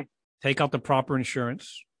warnings. Sure. Take out the proper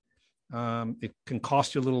insurance. It can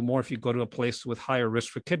cost you a little more if you go to a place with higher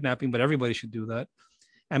risk for kidnapping, but everybody should do that.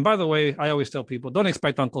 And by the way, I always tell people, don't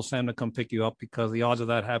expect Uncle Sam to come pick you up, because the odds of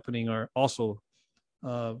that happening are also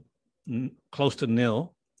close to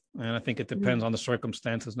nil. And I think it depends on the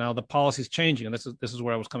circumstances. Now, the policy is changing, and this is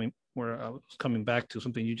where I was coming back to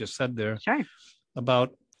something you just said there. Sure.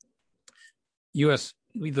 About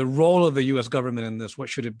the role of the U.S. government in this. What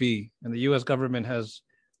should it be? And the U.S. government has,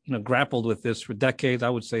 grappled with this for decades. I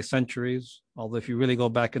would say centuries. Although if you really go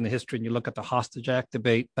back in the history and you look at the Hostage Act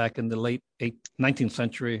debate back in the late 19th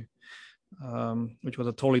century, which was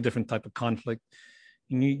a totally different type of conflict,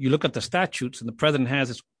 and you look at the statutes, and the president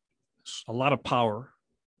has a lot of power,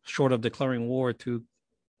 short of declaring war, to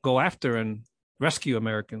go after and rescue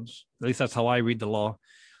Americans. At least that's how I read the law.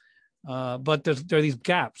 But there are these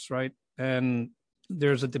gaps, right? And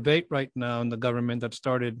there's a debate right now in the government that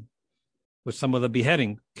started with some of the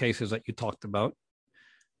beheading cases that you talked about,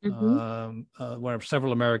 where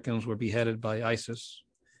several Americans were beheaded by ISIS,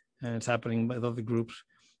 and it's happening with other groups,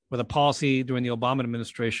 where the policy during the Obama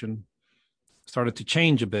administration started to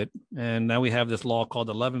change a bit. And now we have this law called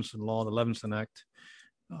the Levinson Law, the Levinson Act.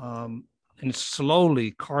 And it's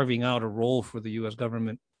slowly carving out a role for the U.S.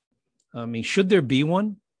 government. I mean, should there be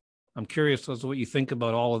one? I'm curious as to what you think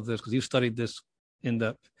about all of this, because you've studied this in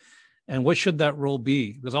depth. And what should that role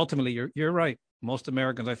be? Because ultimately, you're right. Most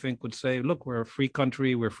Americans, I think, would say, look, we're a free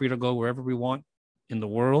country. We're free to go wherever we want in the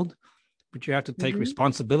world. But you have to take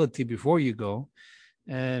responsibility before you go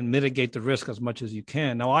and mitigate the risk as much as you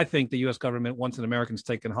can. Now, I think the U.S. government, once an American is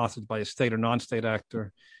taken hostage by a state or non-state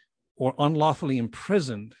actor, or unlawfully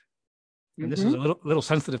imprisoned, and this is a little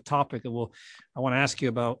sensitive topic, and I want to ask you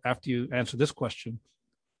about after you answer this question.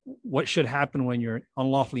 What should happen when you're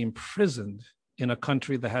unlawfully imprisoned in a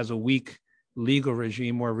country that has a weak legal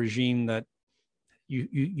regime, or a regime that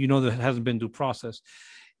that hasn't been due process?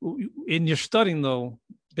 In your studying, though,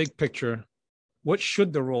 big picture, what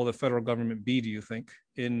should the role of the federal government be, do you think,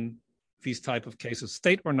 in these type of cases,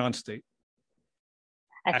 state or non-state?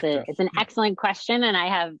 It's an excellent question, and I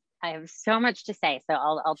have so much to say, so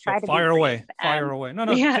I'll try to fire away. Fire away.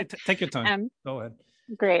 No, yeah. Take your time. Go ahead.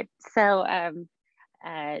 Great. So,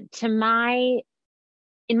 in my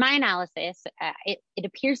analysis, it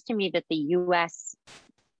appears to me that the U.S.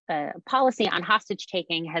 Policy on hostage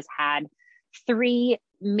taking has had three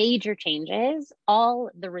major changes, all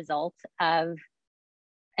the result of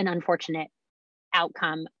an unfortunate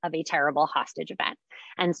outcome of a terrible hostage event.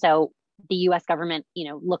 And so the US government,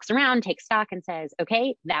 looks around, takes stock and says,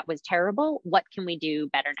 okay, that was terrible. What can we do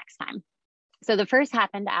better next time? So the first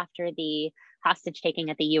happened after the hostage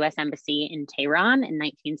taking at the US Embassy in Tehran in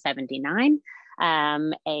 1979,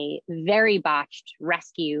 a very botched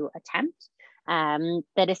rescue attempt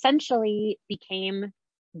that essentially became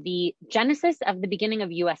the genesis of the beginning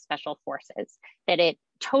of US Special Forces, that it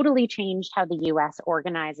totally changed how the US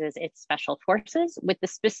organizes its special forces with the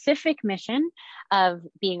specific mission of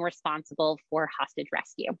being responsible for hostage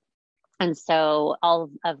rescue. And so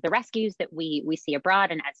all of the rescues that we see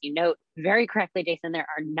abroad, and as you note very correctly, Jason, there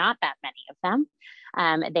are not that many of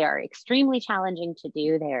them. They are extremely challenging to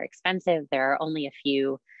do. They are expensive. There are only a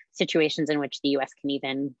few situations in which the US can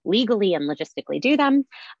even legally and logistically do them.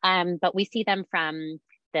 But we see them from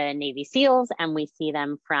the Navy SEALs, and we see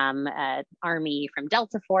them from Army, from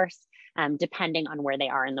Delta Force, depending on where they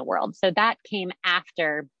are in the world. So that came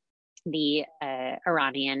after the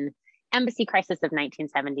Iranian embassy crisis of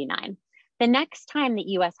 1979. The next time that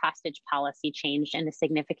US hostage policy changed in a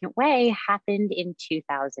significant way happened in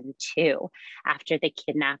 2002, after the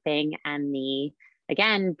kidnapping and the,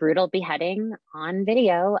 again, brutal beheading on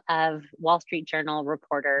video of Wall Street Journal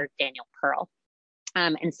reporter Daniel Pearl.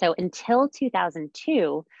 And so until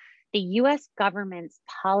 2002, the US government's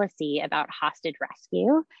policy about hostage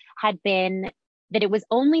rescue had been that it was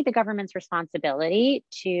only the government's responsibility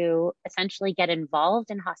to essentially get involved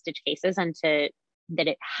in hostage cases and that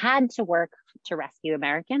it had to work to rescue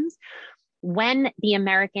Americans when the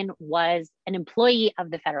American was an employee of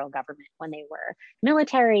the federal government, when they were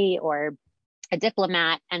military or a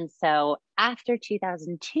diplomat. And so after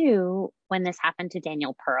 2002, when this happened to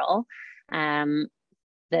Daniel Pearl,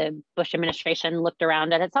 the Bush administration looked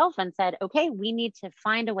around at itself and said, okay, we need to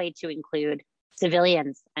find a way to include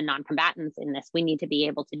civilians and non-combatants in this. We need to be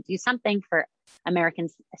able to do something for American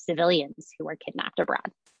civilians who are kidnapped abroad.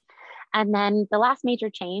 And then the last major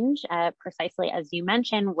change, precisely as you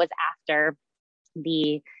mentioned, was after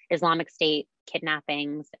the Islamic State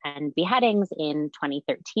kidnappings and beheadings in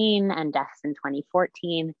 2013 and deaths in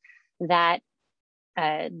 2014, that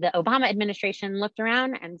the Obama administration looked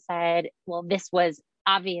around and said, well, this was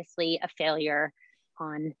obviously a failure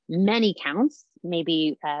on many counts.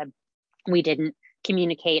 Maybe we didn't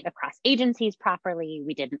communicate across agencies properly.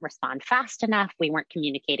 We didn't respond fast enough. We weren't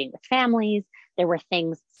communicating with families. There were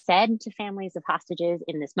things said to families of hostages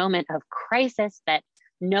in this moment of crisis that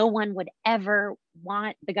no one would ever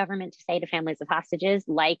want the government to say to families of hostages,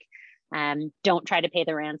 like, don't try to pay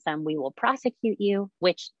the ransom, we will prosecute you,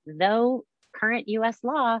 which, though current US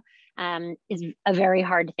law, is a very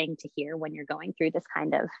hard thing to hear when you're going through this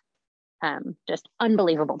kind of just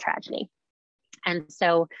unbelievable tragedy. And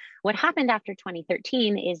so what happened after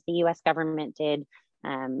 2013 is the US government did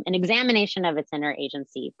an examination of its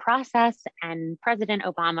interagency process, and President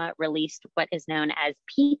Obama released what is known as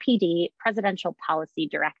PPD, Presidential Policy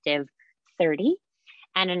Directive 30,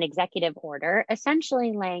 and an executive order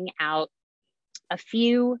essentially laying out a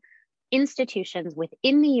few institutions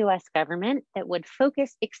within the US government that would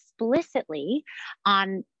focus explicitly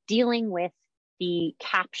on dealing with the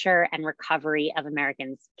capture and recovery of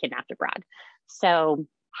Americans kidnapped abroad. So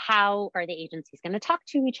how are the agencies going to talk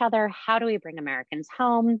to each other? How do we bring Americans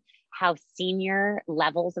home? How senior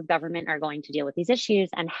levels of government are going to deal with these issues?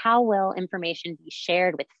 And how will information be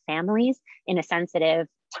shared with families in a sensitive,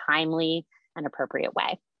 timely, and appropriate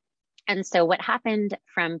way? And so what happened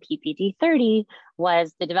from PPD 30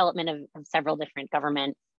 was the development of several different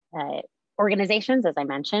government organizations, as I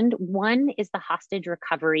mentioned. One is the Hostage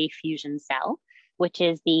Recovery Fusion Cell, which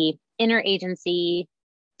is the interagency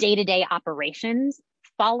day-to-day operations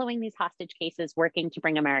following these hostage cases, working to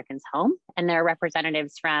bring Americans home. And there are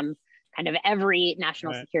representatives from kind of every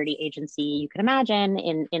national security agency you can imagine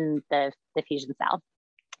in the Fusion Cell.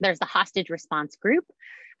 There's the Hostage Response Group,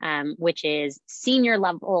 which is senior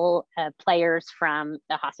level players from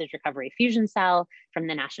the Hostage Recovery Fusion Cell, from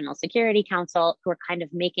the National Security Council, who are kind of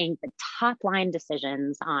making the top line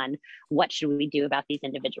decisions on what should we do about these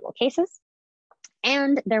individual cases.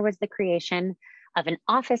 And there was the creation of an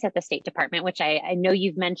office at the State Department, which I know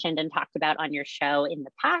you've mentioned and talked about on your show in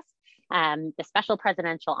the past, the Special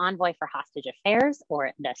Presidential Envoy for Hostage Affairs,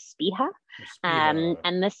 or the SPIHA.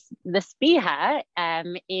 And the SPIHA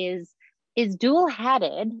is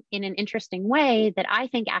dual-headed in an interesting way that I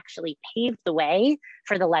think actually paved the way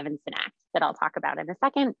for the Levinson Act that I'll talk about in a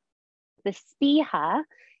second. The SPIHA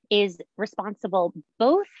is responsible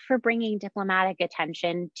both for bringing diplomatic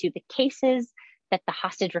attention to the cases that the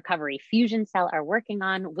Hostage Recovery Fusion Cell are working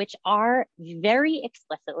on, which are very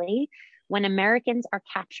explicitly when Americans are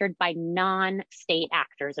captured by non-state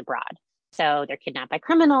actors abroad. So they're kidnapped by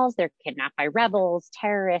criminals, they're kidnapped by rebels,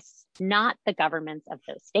 terrorists, not the governments of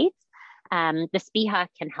those states. The SPIHA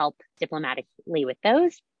can help diplomatically with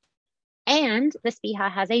those. And the SPIHA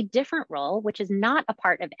has a different role, which is not a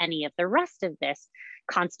part of any of the rest of this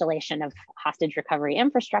constellation of hostage recovery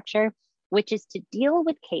infrastructure, which is to deal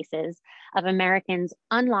with cases of Americans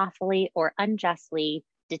unlawfully or unjustly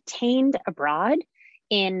detained abroad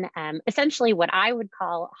in essentially what I would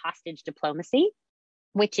call hostage diplomacy,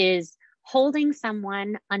 which is holding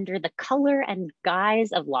someone under the color and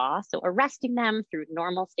guise of law, so arresting them through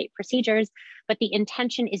normal state procedures, but the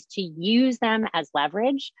intention is to use them as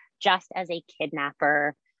leverage, just as a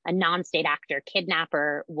kidnapper, a non-state actor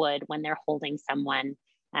kidnapper would when they're holding someone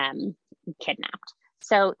kidnapped.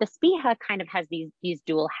 So the SPIHA kind of has these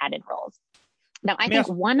dual-headed roles. Now, I think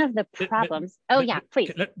one of the problems.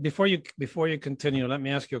 Please. Before you continue, let me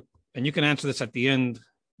ask you, and you can answer this at the end,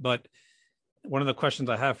 but one of the questions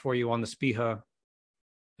I have for you on the SPIHA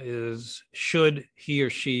is, should he or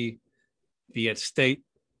she be at state,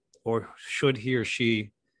 or should he or she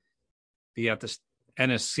be at the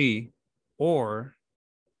NSC, or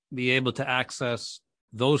be able to access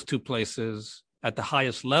those two places at the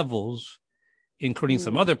highest levels, including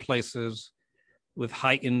some other places with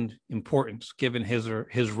heightened importance, given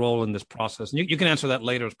his role in this process? And you can answer that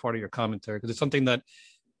later as part of your commentary, because it's something that,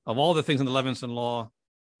 of all the things in the Levinson law,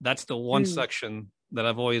 that's the one section that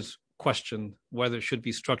I've always questioned whether it should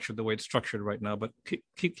be structured the way it's structured right now. But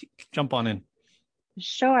jump on in.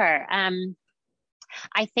 Sure.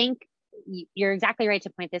 I think you're exactly right to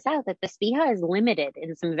point this out, that the SPIHA is limited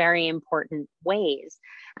in some very important ways.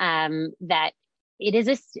 That it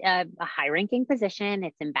is a high-ranking position.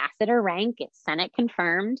 It's ambassador rank. It's Senate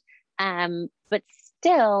confirmed. But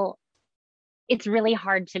still, it's really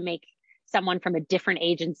hard to make someone from a different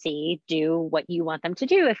agency do what you want them to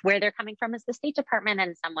do if where they're coming from is the State Department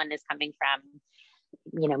and someone is coming from,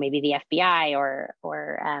 maybe the FBI or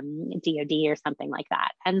DOD or something like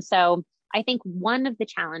that. And so I think one of the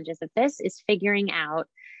challenges of this is figuring out,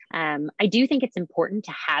 I do think it's important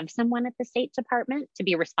to have someone at the State Department to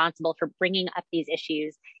be responsible for bringing up these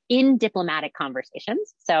issues in diplomatic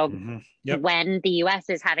conversations. So when the US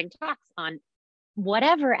is having talks on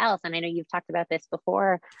whatever else, and I know you've talked about this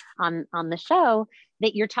before on the show,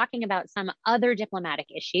 that you're talking about some other diplomatic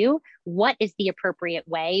issue, what is the appropriate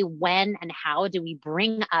way, when and how do we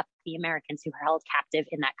bring up the Americans who are held captive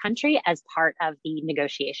in that country as part of the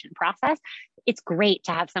negotiation process? It's great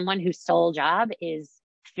to have someone whose sole job is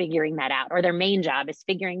figuring that out, or their main job is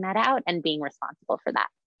figuring that out and being responsible for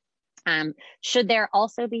that. Should there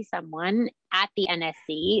also be someone at the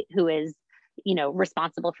NSC who is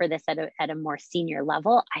responsible for this at a more senior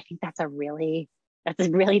level? I think that's a really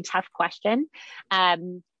tough question.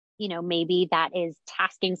 Maybe that is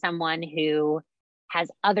tasking someone who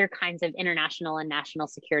has other kinds of international and national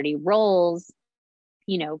security roles,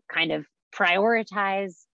 kind of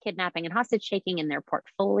prioritize kidnapping and hostage taking in their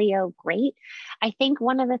portfolio. Great. I think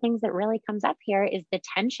one of the things that really comes up here is the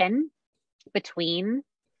tension between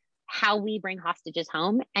how we bring hostages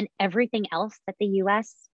home and everything else that the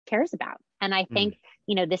US cares about. And I think,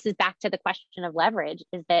 this is back to the question of leverage,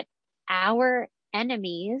 is that our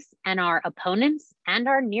enemies and our opponents and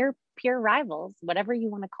our near peer rivals, whatever you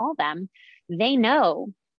want to call them, they know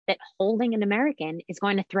that holding an American is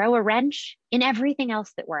going to throw a wrench in everything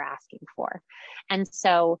else that we're asking for. And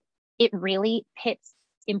so it really pits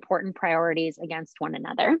important priorities against one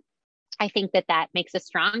another. I think that makes a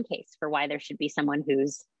strong case for why there should be someone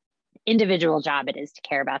whose individual job it is to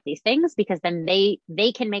care about these things, because then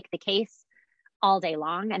they can make the case all day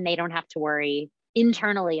long and they don't have to worry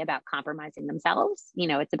internally about compromising themselves.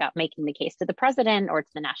 It's about making the case to the president or to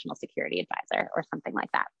the national security advisor or something like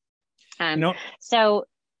that. So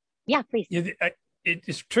yeah, please. It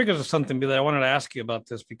just triggers something that I wanted to ask you about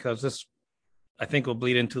this, because this, I think, will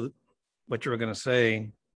bleed into what you were going to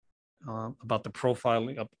say about the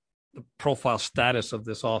profile status of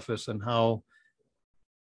this office and how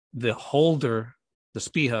the holder, the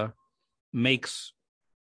SPIHA, makes,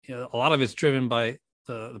 a lot of it's driven by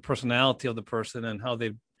the personality of the person and how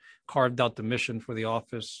they've carved out the mission for the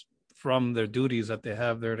office from their duties that they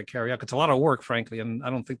have there to carry out. It's a lot of work, frankly, and I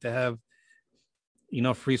don't think they have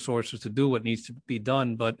enough resources to do what needs to be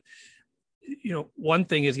done. But, one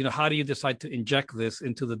thing is, how do you decide to inject this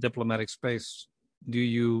into the diplomatic space?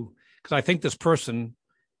 Because I think this person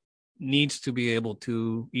needs to be able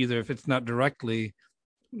to, either if it's not directly,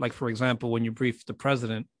 like, for example, when you brief the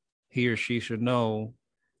president, he or she should know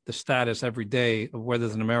the status every day of whether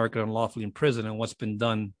there's an American unlawfully in prison and what's been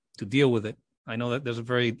done to deal with it. I know that there's a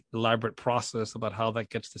very elaborate process about how that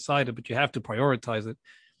gets decided, but you have to prioritize it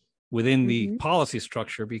within the policy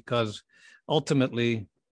structure, because ultimately,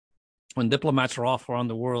 when diplomats are off around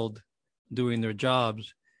the world doing their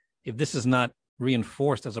jobs, if this is not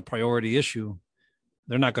reinforced as a priority issue,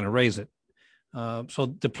 they're not going to raise it. So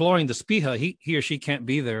deploying the SPIHA, he or she can't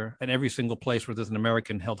be there at every single place where there's an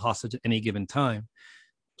American held hostage at any given time.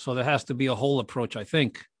 So there has to be a whole approach, I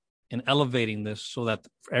think, in elevating this so that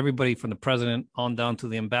everybody from the president on down to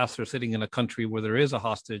the ambassador sitting in a country where there is a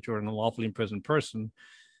hostage or an unlawfully imprisoned person,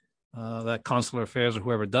 that consular affairs or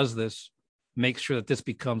whoever does this, makes sure that this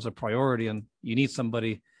becomes a priority. And you need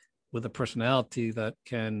somebody with a personality that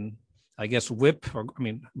can, I guess,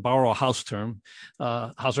 borrow a House term,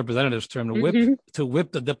 House Representatives term, to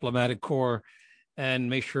whip the diplomatic corps and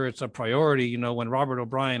make sure it's a priority. You know, when Robert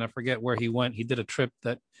O'Brien, I forget where he went, he did a trip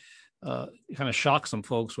that kind of shocked some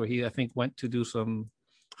folks, where he, I think, went to do some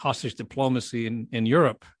hostage diplomacy in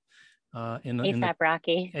Europe. ASAP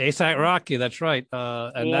Rocky. ASAP Rocky, that's right.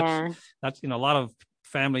 And that's, you know, a lot of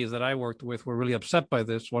families that I worked with were really upset by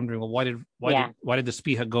this, wondering, well, why did the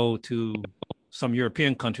SPIHA go to some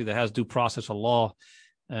European country that has due process of law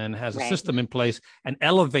and has a system in place and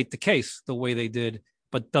elevate the case the way they did,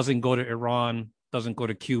 but doesn't go to Iran, doesn't go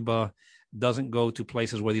to Cuba, doesn't go to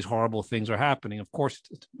places where these horrible things are happening. Of course,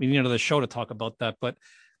 we need another show to talk about that, but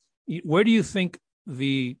where do you think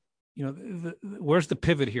where's the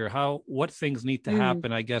pivot here? What things need to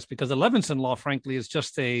happen, I guess, because the Levinson law, frankly, is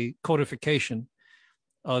just a codification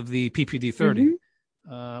of the PPD 30,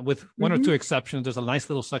 with one or two exceptions. There's a nice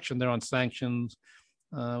little section there on sanctions.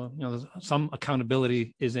 Some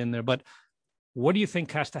accountability is in there, but what do you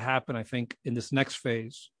think has to happen, I think, in this next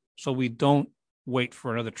phase, so we don't wait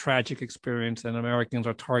for another tragic experience and Americans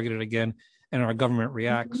are targeted again and our government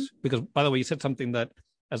reacts? Because, by the way, you said something that,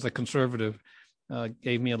 as a conservative,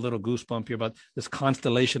 gave me a little goosebump here about this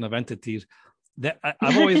constellation of entities. That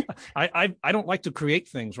I've always, I don't like to create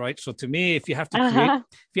things, right? So to me, if you have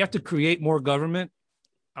to create more government,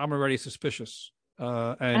 I'm already suspicious.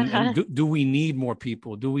 And do we need more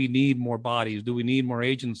people? Do we need more bodies? Do we need more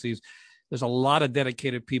agencies? There's a lot of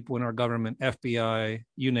dedicated people in our government, FBI,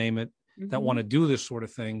 you name it, that want to do this sort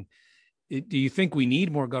of thing. Do you think we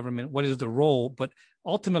need more government? What is the role? But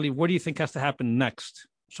ultimately, what do you think has to happen next,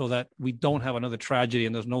 so that we don't have another tragedy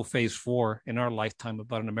and there's no phase 4 in our lifetime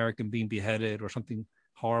about an American being beheaded or something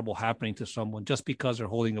horrible happening to someone just because they're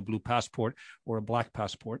holding a blue passport or a black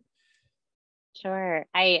passport? Sure.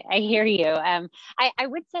 I hear you. I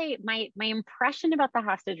would say my impression about the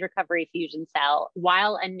Hostage Recovery Fusion Cell,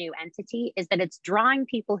 while a new entity, is that it's drawing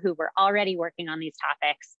people who were already working on these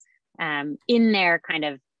topics in their kind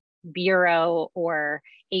of bureau or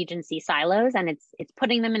agency silos, and it's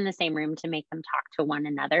putting them in the same room to make them talk to one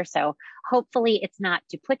another. So hopefully it's not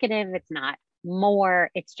duplicative, it's not more,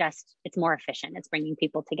 it's more efficient. It's bringing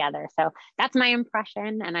people together. So that's my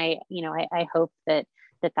impression, and I hope that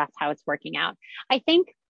that's how it's working out. I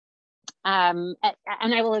think, and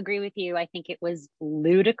I will agree with you, I think it was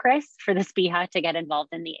ludicrous for the SPIHA to get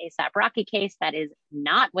involved in the ASAP Rocky case. That is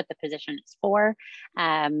not what the position is for.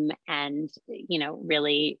 And,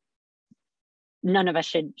 really, none of us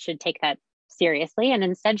should take that seriously, and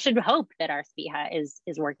instead should hope that our SPIHA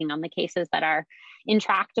is working on the cases that are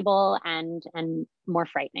intractable and more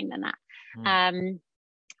frightening than that.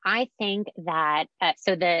 I think that,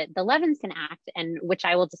 so the Levinson Act, and which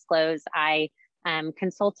I will disclose, I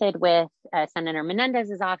consulted with Senator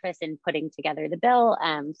Menendez's office in putting together the bill.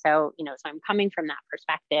 So I'm coming from that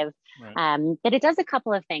perspective, that it does a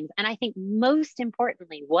couple of things. And I think most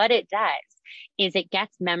importantly, what it does is it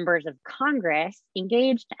gets members of Congress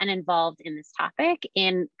engaged and involved in this topic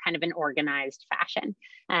in kind of an organized fashion.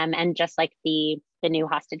 And just like the new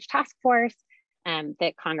hostage task force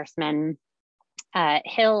that Congressman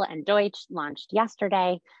Hill and Deutsch launched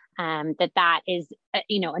yesterday, that is,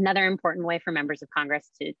 another important way for members of Congress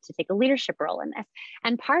to take a leadership role in this.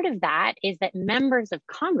 And part of that is that members of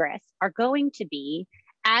Congress are going to be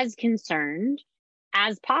as concerned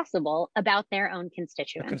as possible about their own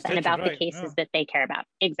constituents and about the cases that they care about.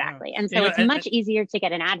 Exactly. And so it's much easier to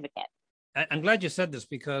get an advocate. I'm glad you said this,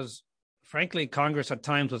 because frankly, Congress at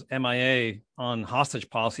times was MIA on hostage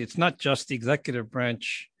policy. It's not just the executive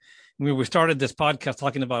branch. We started this podcast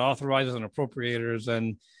talking about authorizers and appropriators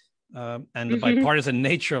and the bipartisan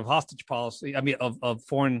nature of hostage policy, of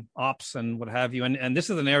foreign ops and what have you. And this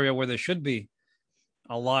is an area where there should be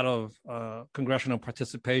a lot of congressional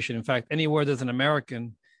participation. In fact, anywhere there's an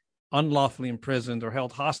American unlawfully imprisoned or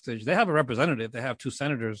held hostage, they have a representative, they have 2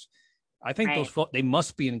 senators. I think those folks, they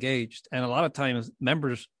must be engaged. And a lot of times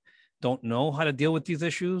members don't know how to deal with these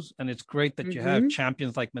issues. And it's great that you have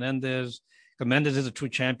champions like Menendez, Menendez is a true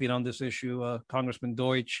champion on this issue. Congressman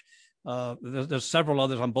Deutsch. There's several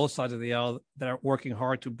others on both sides of the aisle that are working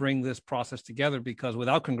hard to bring this process together, because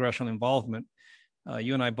without congressional involvement,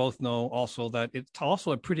 you and I both know also that it's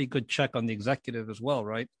also a pretty good check on the executive as well,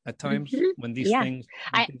 right? At times when these things...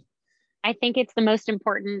 I think it's the most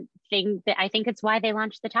important thing. That I think it's why they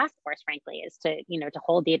launched the task force, frankly, is to, to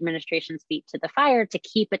hold the administration's feet to the fire, to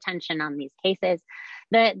keep attention on these cases.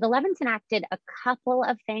 The Levinson Act did a couple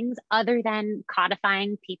of things other than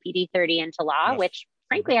codifying PPD 30 into law, which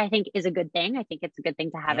frankly, I think is a good thing. I think it's a good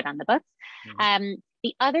thing to have it on the books.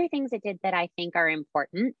 The other things it did that I think are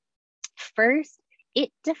important, first,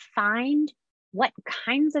 it defined what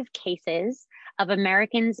kinds of cases of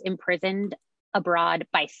Americans imprisoned abroad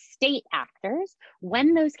by state actors,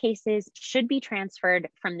 when those cases should be transferred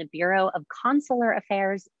from the Bureau of Consular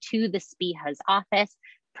Affairs to the SPIHA's office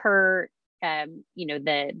per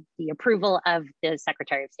the approval of the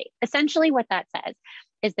Secretary of State. Essentially what that says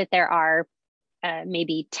is that there are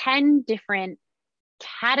maybe 10 different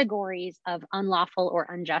categories of unlawful or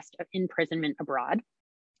unjust imprisonment abroad,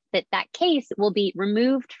 that case will be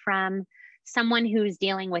removed from someone who's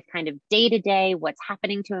dealing with kind of day-to-day what's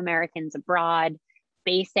happening to Americans abroad,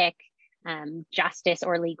 basic justice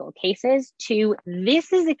or legal cases, to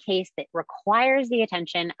this is a case that requires the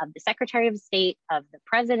attention of the Secretary of State, of the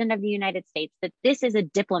President of the United States, that this is a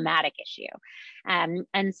diplomatic issue.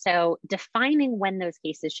 And so defining when those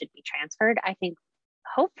cases should be transferred, I think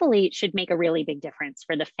hopefully should make a really big difference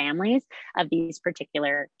for the families of these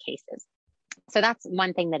particular cases. So that's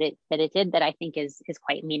one thing that it did that I think is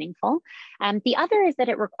quite meaningful. The other is that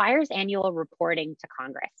it requires annual reporting to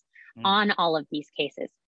Congress on all of these cases.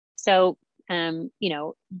 So,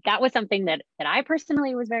 that was something that I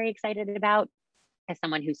personally was very excited about as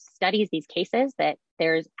someone who studies these cases, that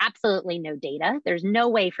there's absolutely no data. There's no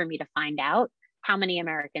way for me to find out how many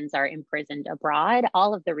Americans are imprisoned abroad.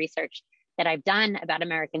 All of the research that I've done about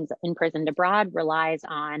Americans imprisoned abroad relies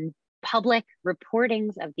on public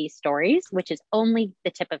reportings of these stories, which is only the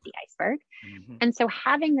tip of the iceberg. And so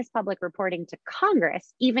having this public reporting to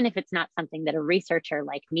Congress, even if it's not something that a researcher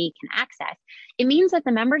like me can access, it means that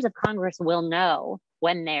the members of Congress will know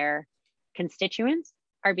when their constituents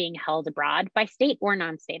are being held abroad by state or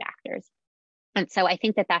non-state actors. And so I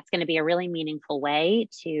think that that's going to be a really meaningful way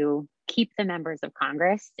to keep the members of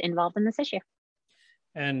Congress involved in this issue.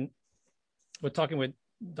 And we're talking with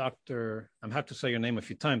Dr. I have to say your name a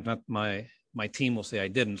few times. Not my team will say I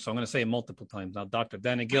didn't, so I'm going to say it multiple times now. Dr.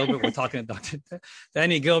 Danny Gilbert. We're talking to Dr.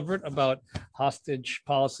 Danny Gilbert about hostage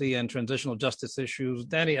policy and transitional justice issues.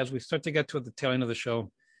 Danny, as we start to get to the tail end of the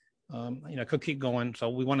show, I could keep going.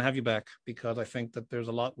 So we want to have you back because I think that there's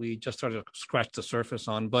a lot we just started to scratch the surface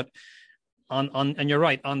on. But on and you're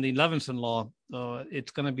right, on the Levinson law,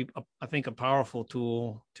 it's going to be, I think, a powerful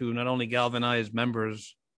tool to not only galvanize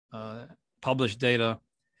members, publish data,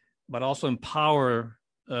 but also empower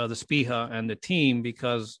the SPIHA and the team,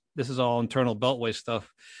 because this is all internal Beltway stuff.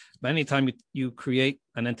 But anytime you create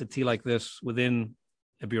an entity like this within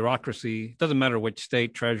a bureaucracy, doesn't matter which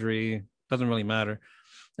state, treasury, doesn't really matter.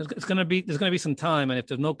 There's going to be some time, and if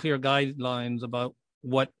there's no clear guidelines about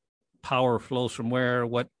what power flows from where,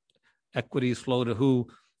 what equities flow to who,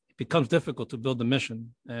 it becomes difficult to build the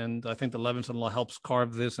mission. And I think the Levinson law helps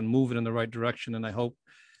carve this and move it in the right direction. And I hope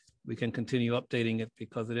we can continue updating it,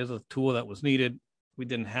 because it is a tool that was needed. We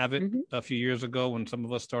didn't have it a few years ago when some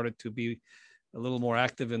of us started to be a little more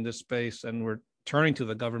active in this space, and we're turning to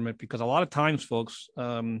the government, because a lot of times, folks,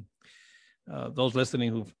 those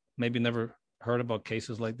listening who've maybe never heard about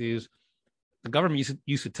cases like these, the government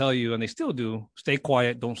used to tell you, and they still do, stay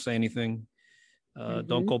quiet, don't say anything,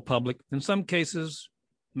 don't go public. In some cases,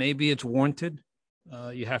 maybe it's warranted.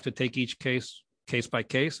 You have to take each case by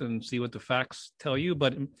case and see what the facts tell you.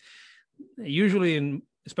 But usually,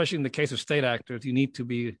 especially in the case of state actors, you need to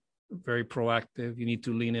be very proactive. You need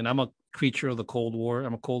to lean in. I'm a creature of the Cold War.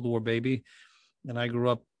 I'm a Cold War baby. And I grew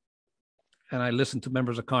up and I listened to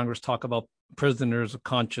members of Congress talk about prisoners of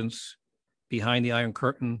conscience behind the Iron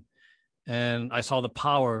Curtain. And I saw the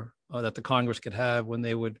power that the Congress could have when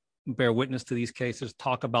they would bear witness to these cases,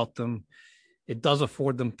 talk about them. It does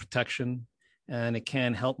afford them protection, and it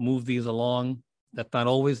can help move these along. That's not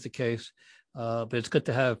always the case, but it's good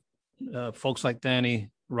to have folks like Danny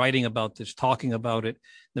writing about this, talking about it,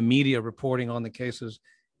 the media reporting on the cases.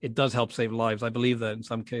 It does help save lives. I believe that in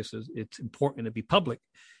some cases it's important to be public.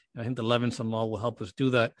 I think the Levinson law will help us do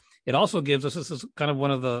that. It also gives us, this is kind of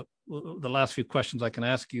one of the last few questions I can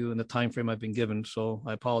ask you in the time frame I've been given, so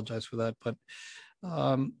I apologize for that. But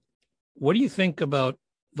what do you think about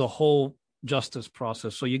the whole justice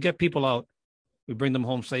process? So you get people out, we bring them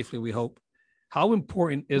home safely, we hope. How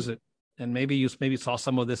important is it and maybe you saw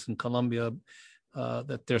some of this in Colombia,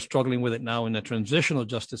 that they're struggling with it now in a transitional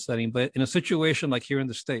justice setting. But in a situation like here in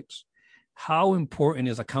the States, how important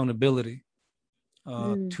is accountability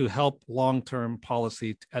to help long-term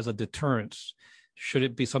policy as a deterrence? Should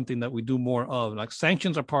it be something that we do more of? Like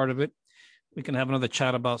sanctions are part of it. We can have another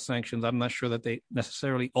chat about sanctions. I'm not sure that they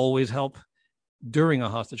necessarily always help during a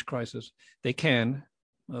hostage crisis. They can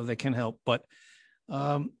help. But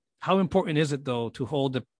how important is it, though, to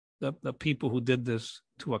hold the people who did this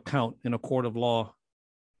to account in a court of law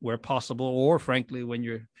where possible, or frankly, when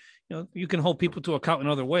you can hold people to account in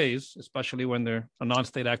other ways, especially when they're a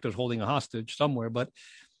non-state actor holding a hostage somewhere. But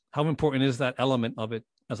how important is that element of it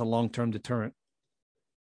as a long-term deterrent?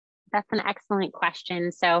 That's an excellent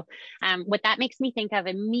question. So what that makes me think of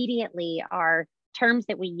immediately are terms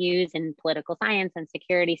that we use in political science and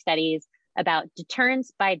security studies about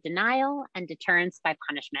deterrence by denial and deterrence by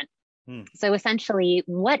punishment. So essentially,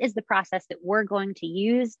 what is the process that we're going to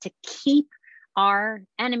use to keep our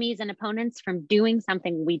enemies and opponents from doing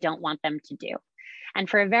something we don't want them to do? And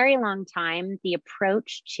for a very long time, the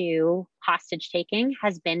approach to hostage taking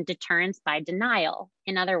has been deterrence by denial.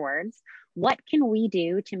 In other words, what can we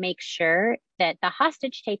do to make sure that the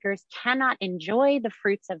hostage takers cannot enjoy the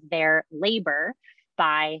fruits of their labor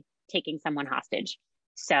by taking someone hostage?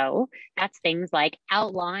 So that's things like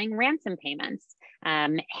outlawing ransom payments,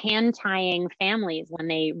 hand tying families when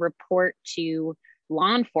they report to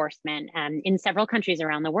law enforcement. In several countries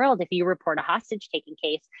around the world, if you report a hostage taking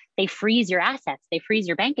case, they freeze your assets, they freeze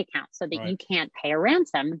your bank account so that you can't pay a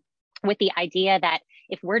ransom, with the idea that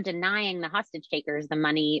if we're denying the hostage takers the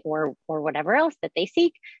money or whatever else that they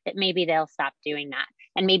seek, that maybe they'll stop doing that.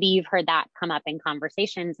 And maybe you've heard that come up in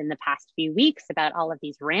conversations in the past few weeks about all of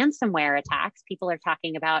these ransomware attacks. People are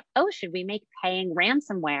talking about, should we make paying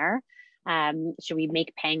ransomware? Should we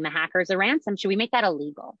make paying the hackers a ransom? Should we make that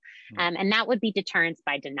illegal? And that would be deterrence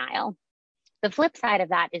by denial. The flip side of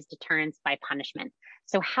that is deterrence by punishment.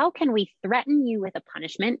 So how can we threaten you with a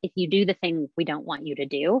punishment if you do the thing we don't want you to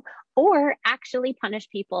do, or actually punish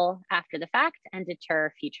people after the fact and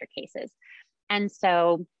deter future cases? And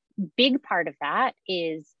so big part of that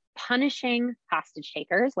is punishing hostage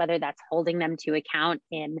takers, whether that's holding them to account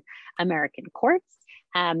in American courts.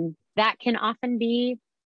 That can often be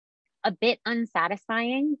a bit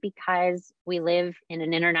unsatisfying because we live in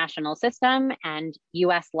an international system and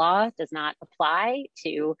US law does not apply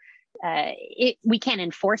to it. We can't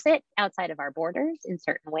enforce it outside of our borders in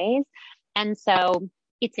certain ways. And so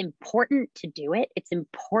it's important to do it. It's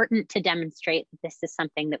important to demonstrate that this is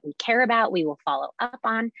something that we care about, we will follow up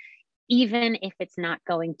on, even if it's not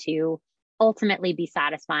going to ultimately be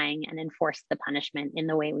satisfying and enforce the punishment in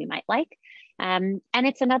the way we might like. And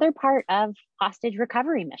it's another part of hostage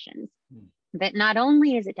recovery missions that not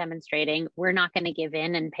only is it demonstrating we're not going to give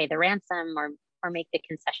in and pay the ransom or make the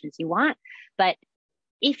concessions you want, but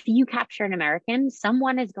if you capture an American,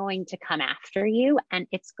 someone is going to come after you and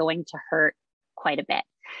it's going to hurt quite a bit.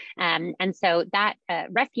 And so that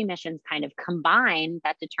rescue missions kind of combine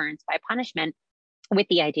that deterrence by punishment with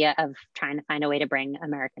the idea of trying to find a way to bring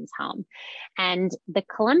Americans home. And the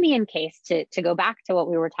Colombian case, to go back to what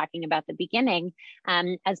we were talking about at the beginning,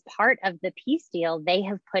 as part of the peace deal, they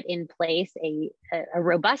have put in place a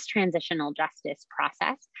robust transitional justice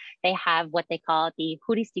process. They have what they call the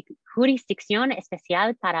Jurisdicción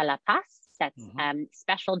Especial para la Paz, that's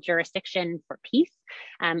special jurisdiction for peace,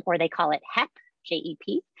 or they call it HEP,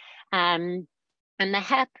 JEP. And the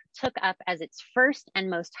HEP took up as its first and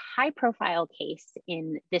most high-profile case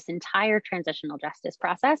in this entire transitional justice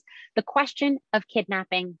process the question of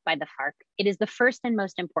kidnapping by the FARC. It is the first and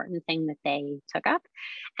most important thing that they took up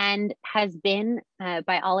and has been,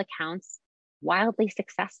 by all accounts, wildly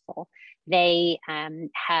successful. They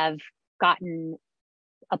have gotten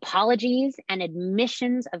apologies and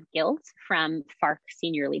admissions of guilt from FARC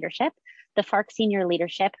senior leadership. The FARC senior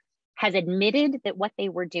leadership has admitted that what they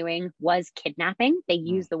were doing was kidnapping. They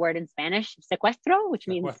use the word in Spanish, secuestro, which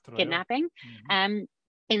means kidnapping.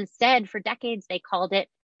 Instead, for decades, they called it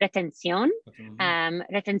retención,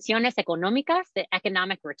 retenciones económicas, the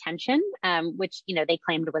economic retention, which they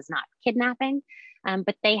claimed was not kidnapping.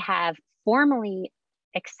 But they have formally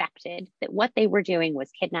accepted that what they were doing was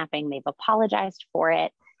kidnapping. They've apologized for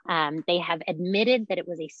it. They have admitted that it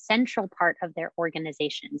was a central part of their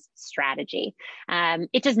organization's strategy.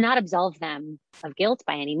 It does not absolve them of guilt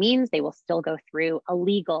by any means. They will still go through a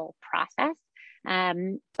legal process,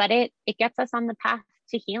 but it gets us on the path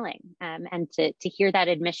to healing. And to hear that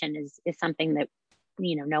admission is something that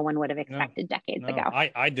no one would have expected decades ago.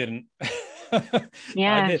 I didn't.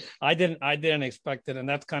 Yeah. I didn't expect it, and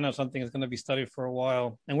that's kind of something that's going to be studied for a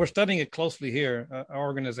while. And we're studying it closely here. Our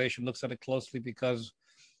organization looks at it closely because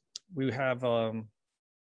we have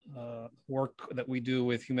work that we do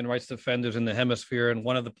with human rights defenders in the hemisphere, and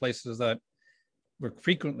one of the places that we're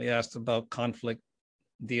frequently asked about conflict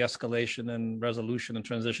de-escalation and resolution and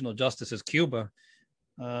transitional justice is Cuba,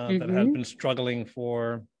 that has been struggling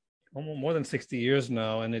for more than 60 years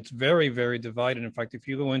now, and it's very, very divided. In fact, if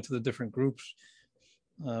you go into the different groups,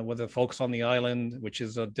 whether folks on the island, which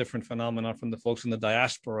is a different phenomenon from the folks in the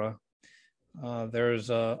diaspora,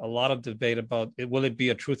 there's a lot of debate about it. Will it be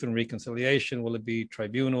a truth and reconciliation? Will it be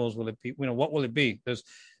tribunals? Will it be, what will it be?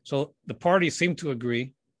 So the parties seem to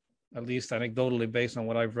agree, at least anecdotally, based on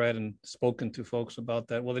what I've read and spoken to folks about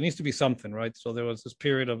that. Well, there needs to be something, right? So there was this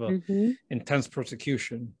period of intense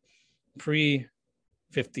persecution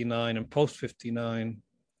pre-59 and post-59.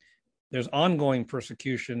 There's ongoing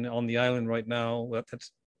persecution on the island right now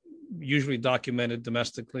that's usually documented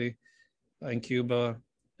domestically in Cuba,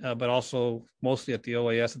 but also mostly at the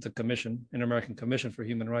OAS, at the Commission, Inter-American Commission for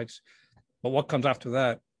Human Rights. But what comes after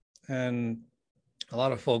that? And a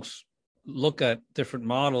lot of folks look at different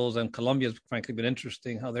models, and Colombia's frankly been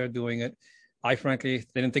interesting how they're doing it. I frankly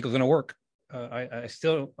didn't think it was going to work. I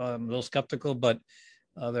still am a little skeptical, but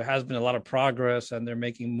there has been a lot of progress, and they're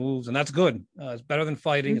making moves, and that's good. It's better than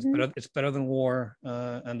fighting. It's better than war,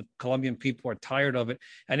 and the Colombian people are tired of it.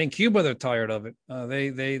 And in Cuba, they're tired of it.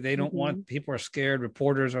 They don't want. People are scared.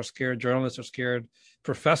 Reporters are scared. Journalists are scared.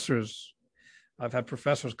 Professors, I've had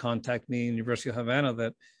professors contact me in the University of Havana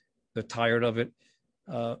that they're tired of it.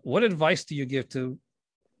 What advice do you give to?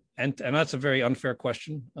 And that's a very unfair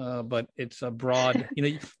question, but it's a broad.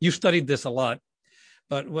 You studied this a lot,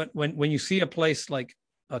 but when you see a place like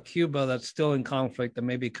Cuba that's still in conflict and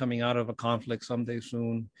maybe coming out of a conflict someday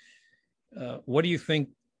soon, what do you think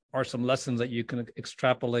are some lessons that you can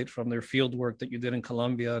extrapolate from their field work that you did in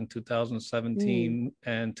Colombia in 2017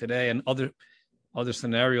 and today, and other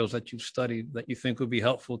scenarios that you've studied that you think would be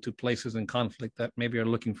helpful to places in conflict that maybe are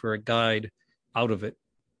looking for a guide out of it?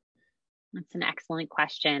 That's an excellent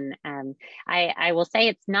question. I will say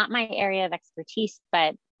it's not my area of expertise,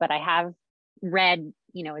 but I have read,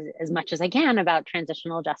 as much as I can about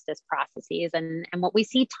transitional justice processes, and what we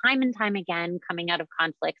see time and time again coming out of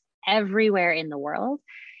conflicts everywhere in the world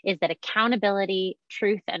is that accountability,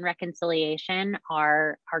 truth, and reconciliation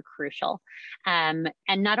are crucial. And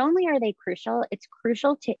not only are they crucial, it's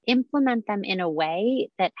crucial to implement them in a way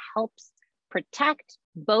that helps protect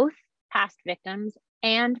both past victims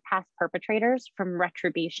and past perpetrators from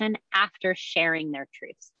retribution after sharing their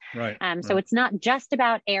truths. Right. So it's not just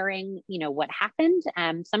about airing, what happened.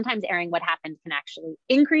 Sometimes airing what happened can actually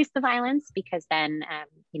increase the violence because then,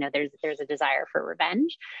 there's a desire for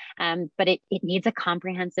revenge. But it needs a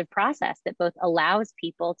comprehensive process that both allows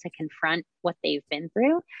people to confront what they've been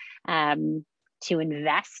through, to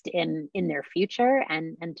invest in their future,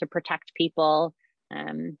 and to protect people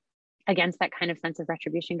against that kind of sense of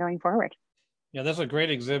retribution going forward. Yeah, that's a great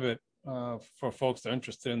exhibit for folks that are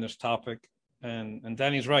interested in this topic. And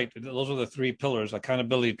Danny's right. Those are the three pillars: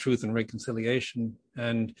 accountability, truth, and reconciliation.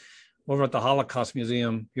 And over at the Holocaust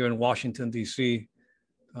Museum here in Washington, D.C.,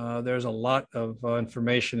 there's a lot of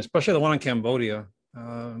information, especially the one in Cambodia,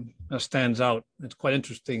 that stands out. It's quite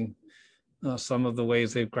interesting, some of the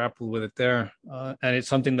ways they've grappled with it there. And it's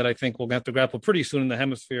something that I think we'll have to grapple pretty soon in the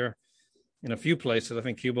hemisphere. In a few places, I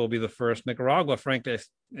think Cuba will be the first. Nicaragua, frankly,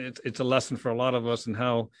 it's a lesson for a lot of us in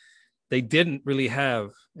how they didn't really have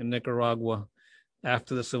in Nicaragua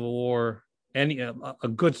after the Civil War any a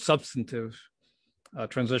good substantive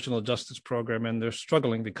transitional justice program, and they're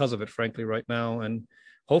struggling because of it, frankly, right now. And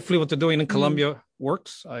hopefully, what they're doing in Colombia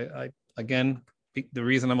works. I again, the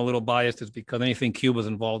reason I'm a little biased is because anything Cuba's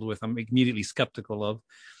involved with, I'm immediately skeptical of.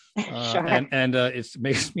 Sure. And it's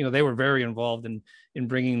they were very involved in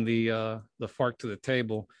bringing the FARC to the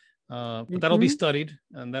table, but that'll be studied,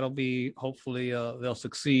 and that'll be hopefully they'll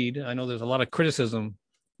succeed. I know there's a lot of criticism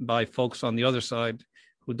by folks on the other side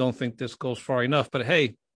who don't think this goes far enough, but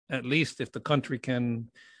hey, at least if the country can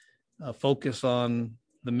focus on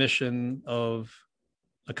the mission of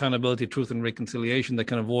accountability, truth, and reconciliation, they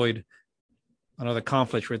can avoid another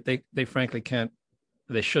conflict where they frankly can't.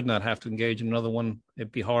 They should not have to engage in another one.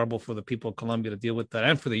 It'd be horrible for the people of Colombia to deal with that,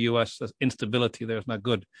 and for the U.S. The instability there is not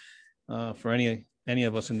good for any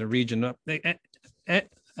of us in the region.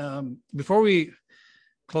 Before we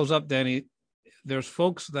close up, Danny, there's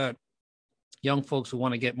young folks who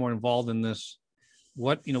want to get more involved in this.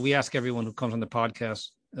 We ask everyone who comes on the podcast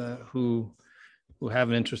who have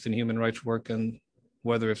an interest in human rights work, and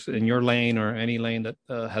whether it's in your lane or any lane that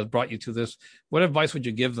has brought you to this, what advice would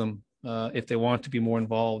you give them if they want to be more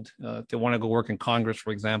involved, if they want to go work in Congress,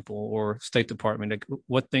 for example, or State Department? Like,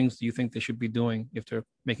 what things do you think they should be doing if they're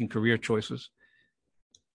making career choices?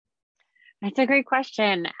 That's a great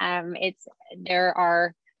question. There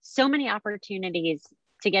are so many opportunities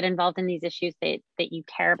to get involved in these issues that you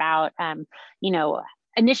care about.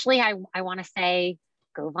 Initially, I want to say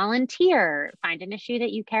go volunteer, find an issue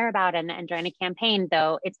that you care about, and join a campaign.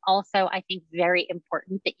 Though it's also, I think, very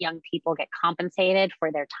important that young people get compensated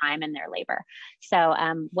for their time and their labor. So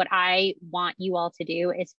what I want you all to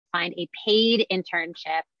do is find a paid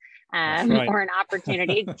internship right. or an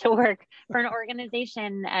opportunity to work for an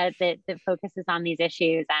organization that focuses on these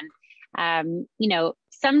issues. And,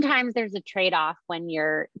 sometimes there's a trade-off when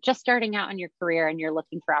you're just starting out in your career and you're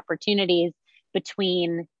looking for opportunities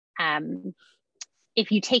between,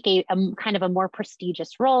 if you take a kind of a more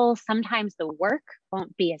prestigious role, sometimes the work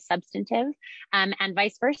won't be as substantive, and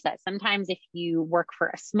vice versa. Sometimes if you work for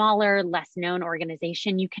a smaller, less known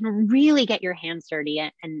organization, you can really get your hands dirty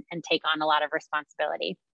and take on a lot of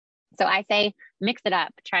responsibility. So I say, mix it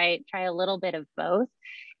up, try a little bit of both.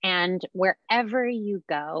 And wherever you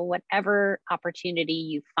go, whatever opportunity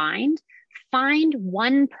you find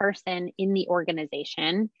one person in the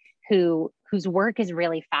organization whose work is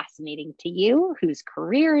really fascinating to you, whose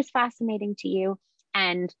career is fascinating to you,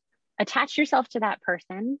 and attach yourself to that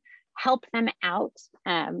person, help them out,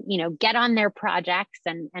 get on their projects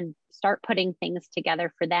and start putting things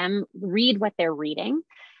together for them, read what they're reading.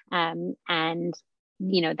 And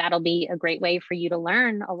that'll be a great way for you to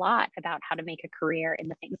learn a lot about how to make a career in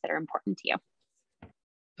the things that are important to you.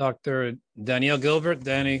 Dr. Danielle Gilbert,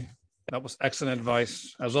 Danny, that was excellent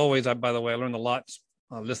advice. As always, by the way, I learned a lot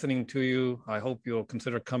listening to you. I hope you'll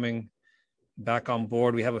consider coming back on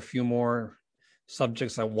board. We have a few more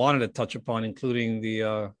subjects I wanted to touch upon, including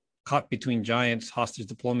the Caught Between Giants, Hostage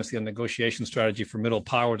Diplomacy and Negotiation Strategy for Middle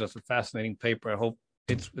Powers. That's a fascinating paper. I hope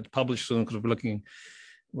it's published soon, because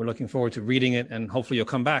we're looking forward to reading it, and hopefully you'll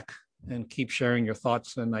come back and keep sharing your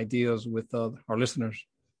thoughts and ideas with our listeners.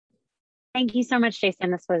 Thank you so much,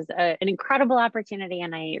 Jason. This was an incredible opportunity,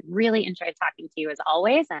 and I really enjoyed talking to you as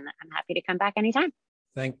always, and I'm happy to come back anytime.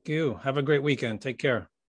 Thank you. Have a great weekend. Take care.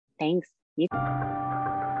 Thanks. You-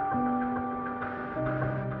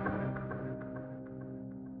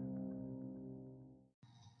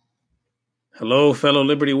 Hello, fellow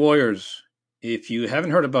Liberty Warriors. If you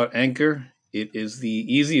haven't heard about Anchor, it is the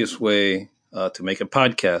easiest way to make a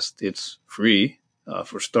podcast. It's free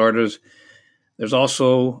for starters. There's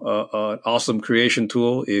also an awesome creation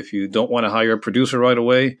tool. If you don't want to hire a producer right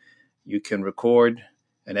away, you can record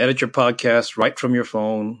and edit your podcast right from your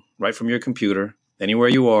phone, right from your computer, anywhere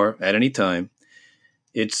you are at any time.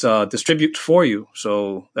 It's distributes for you.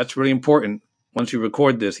 So that's really important. Once you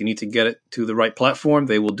record this, you need to get it to the right platform.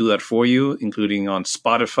 They will do that for you, including on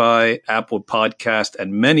Spotify, Apple Podcast,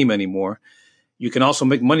 and many, many more. You can also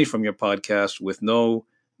make money from your podcast with no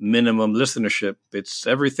minimum listenership. It's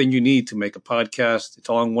everything you need to make a podcast. It's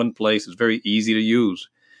all in one place. It's very easy to use.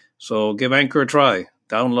 So give Anchor a try.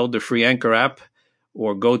 Download the free Anchor app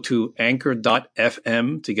or go to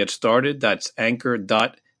anchor.fm to get started. That's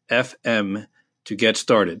anchor.fm to get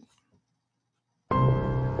started.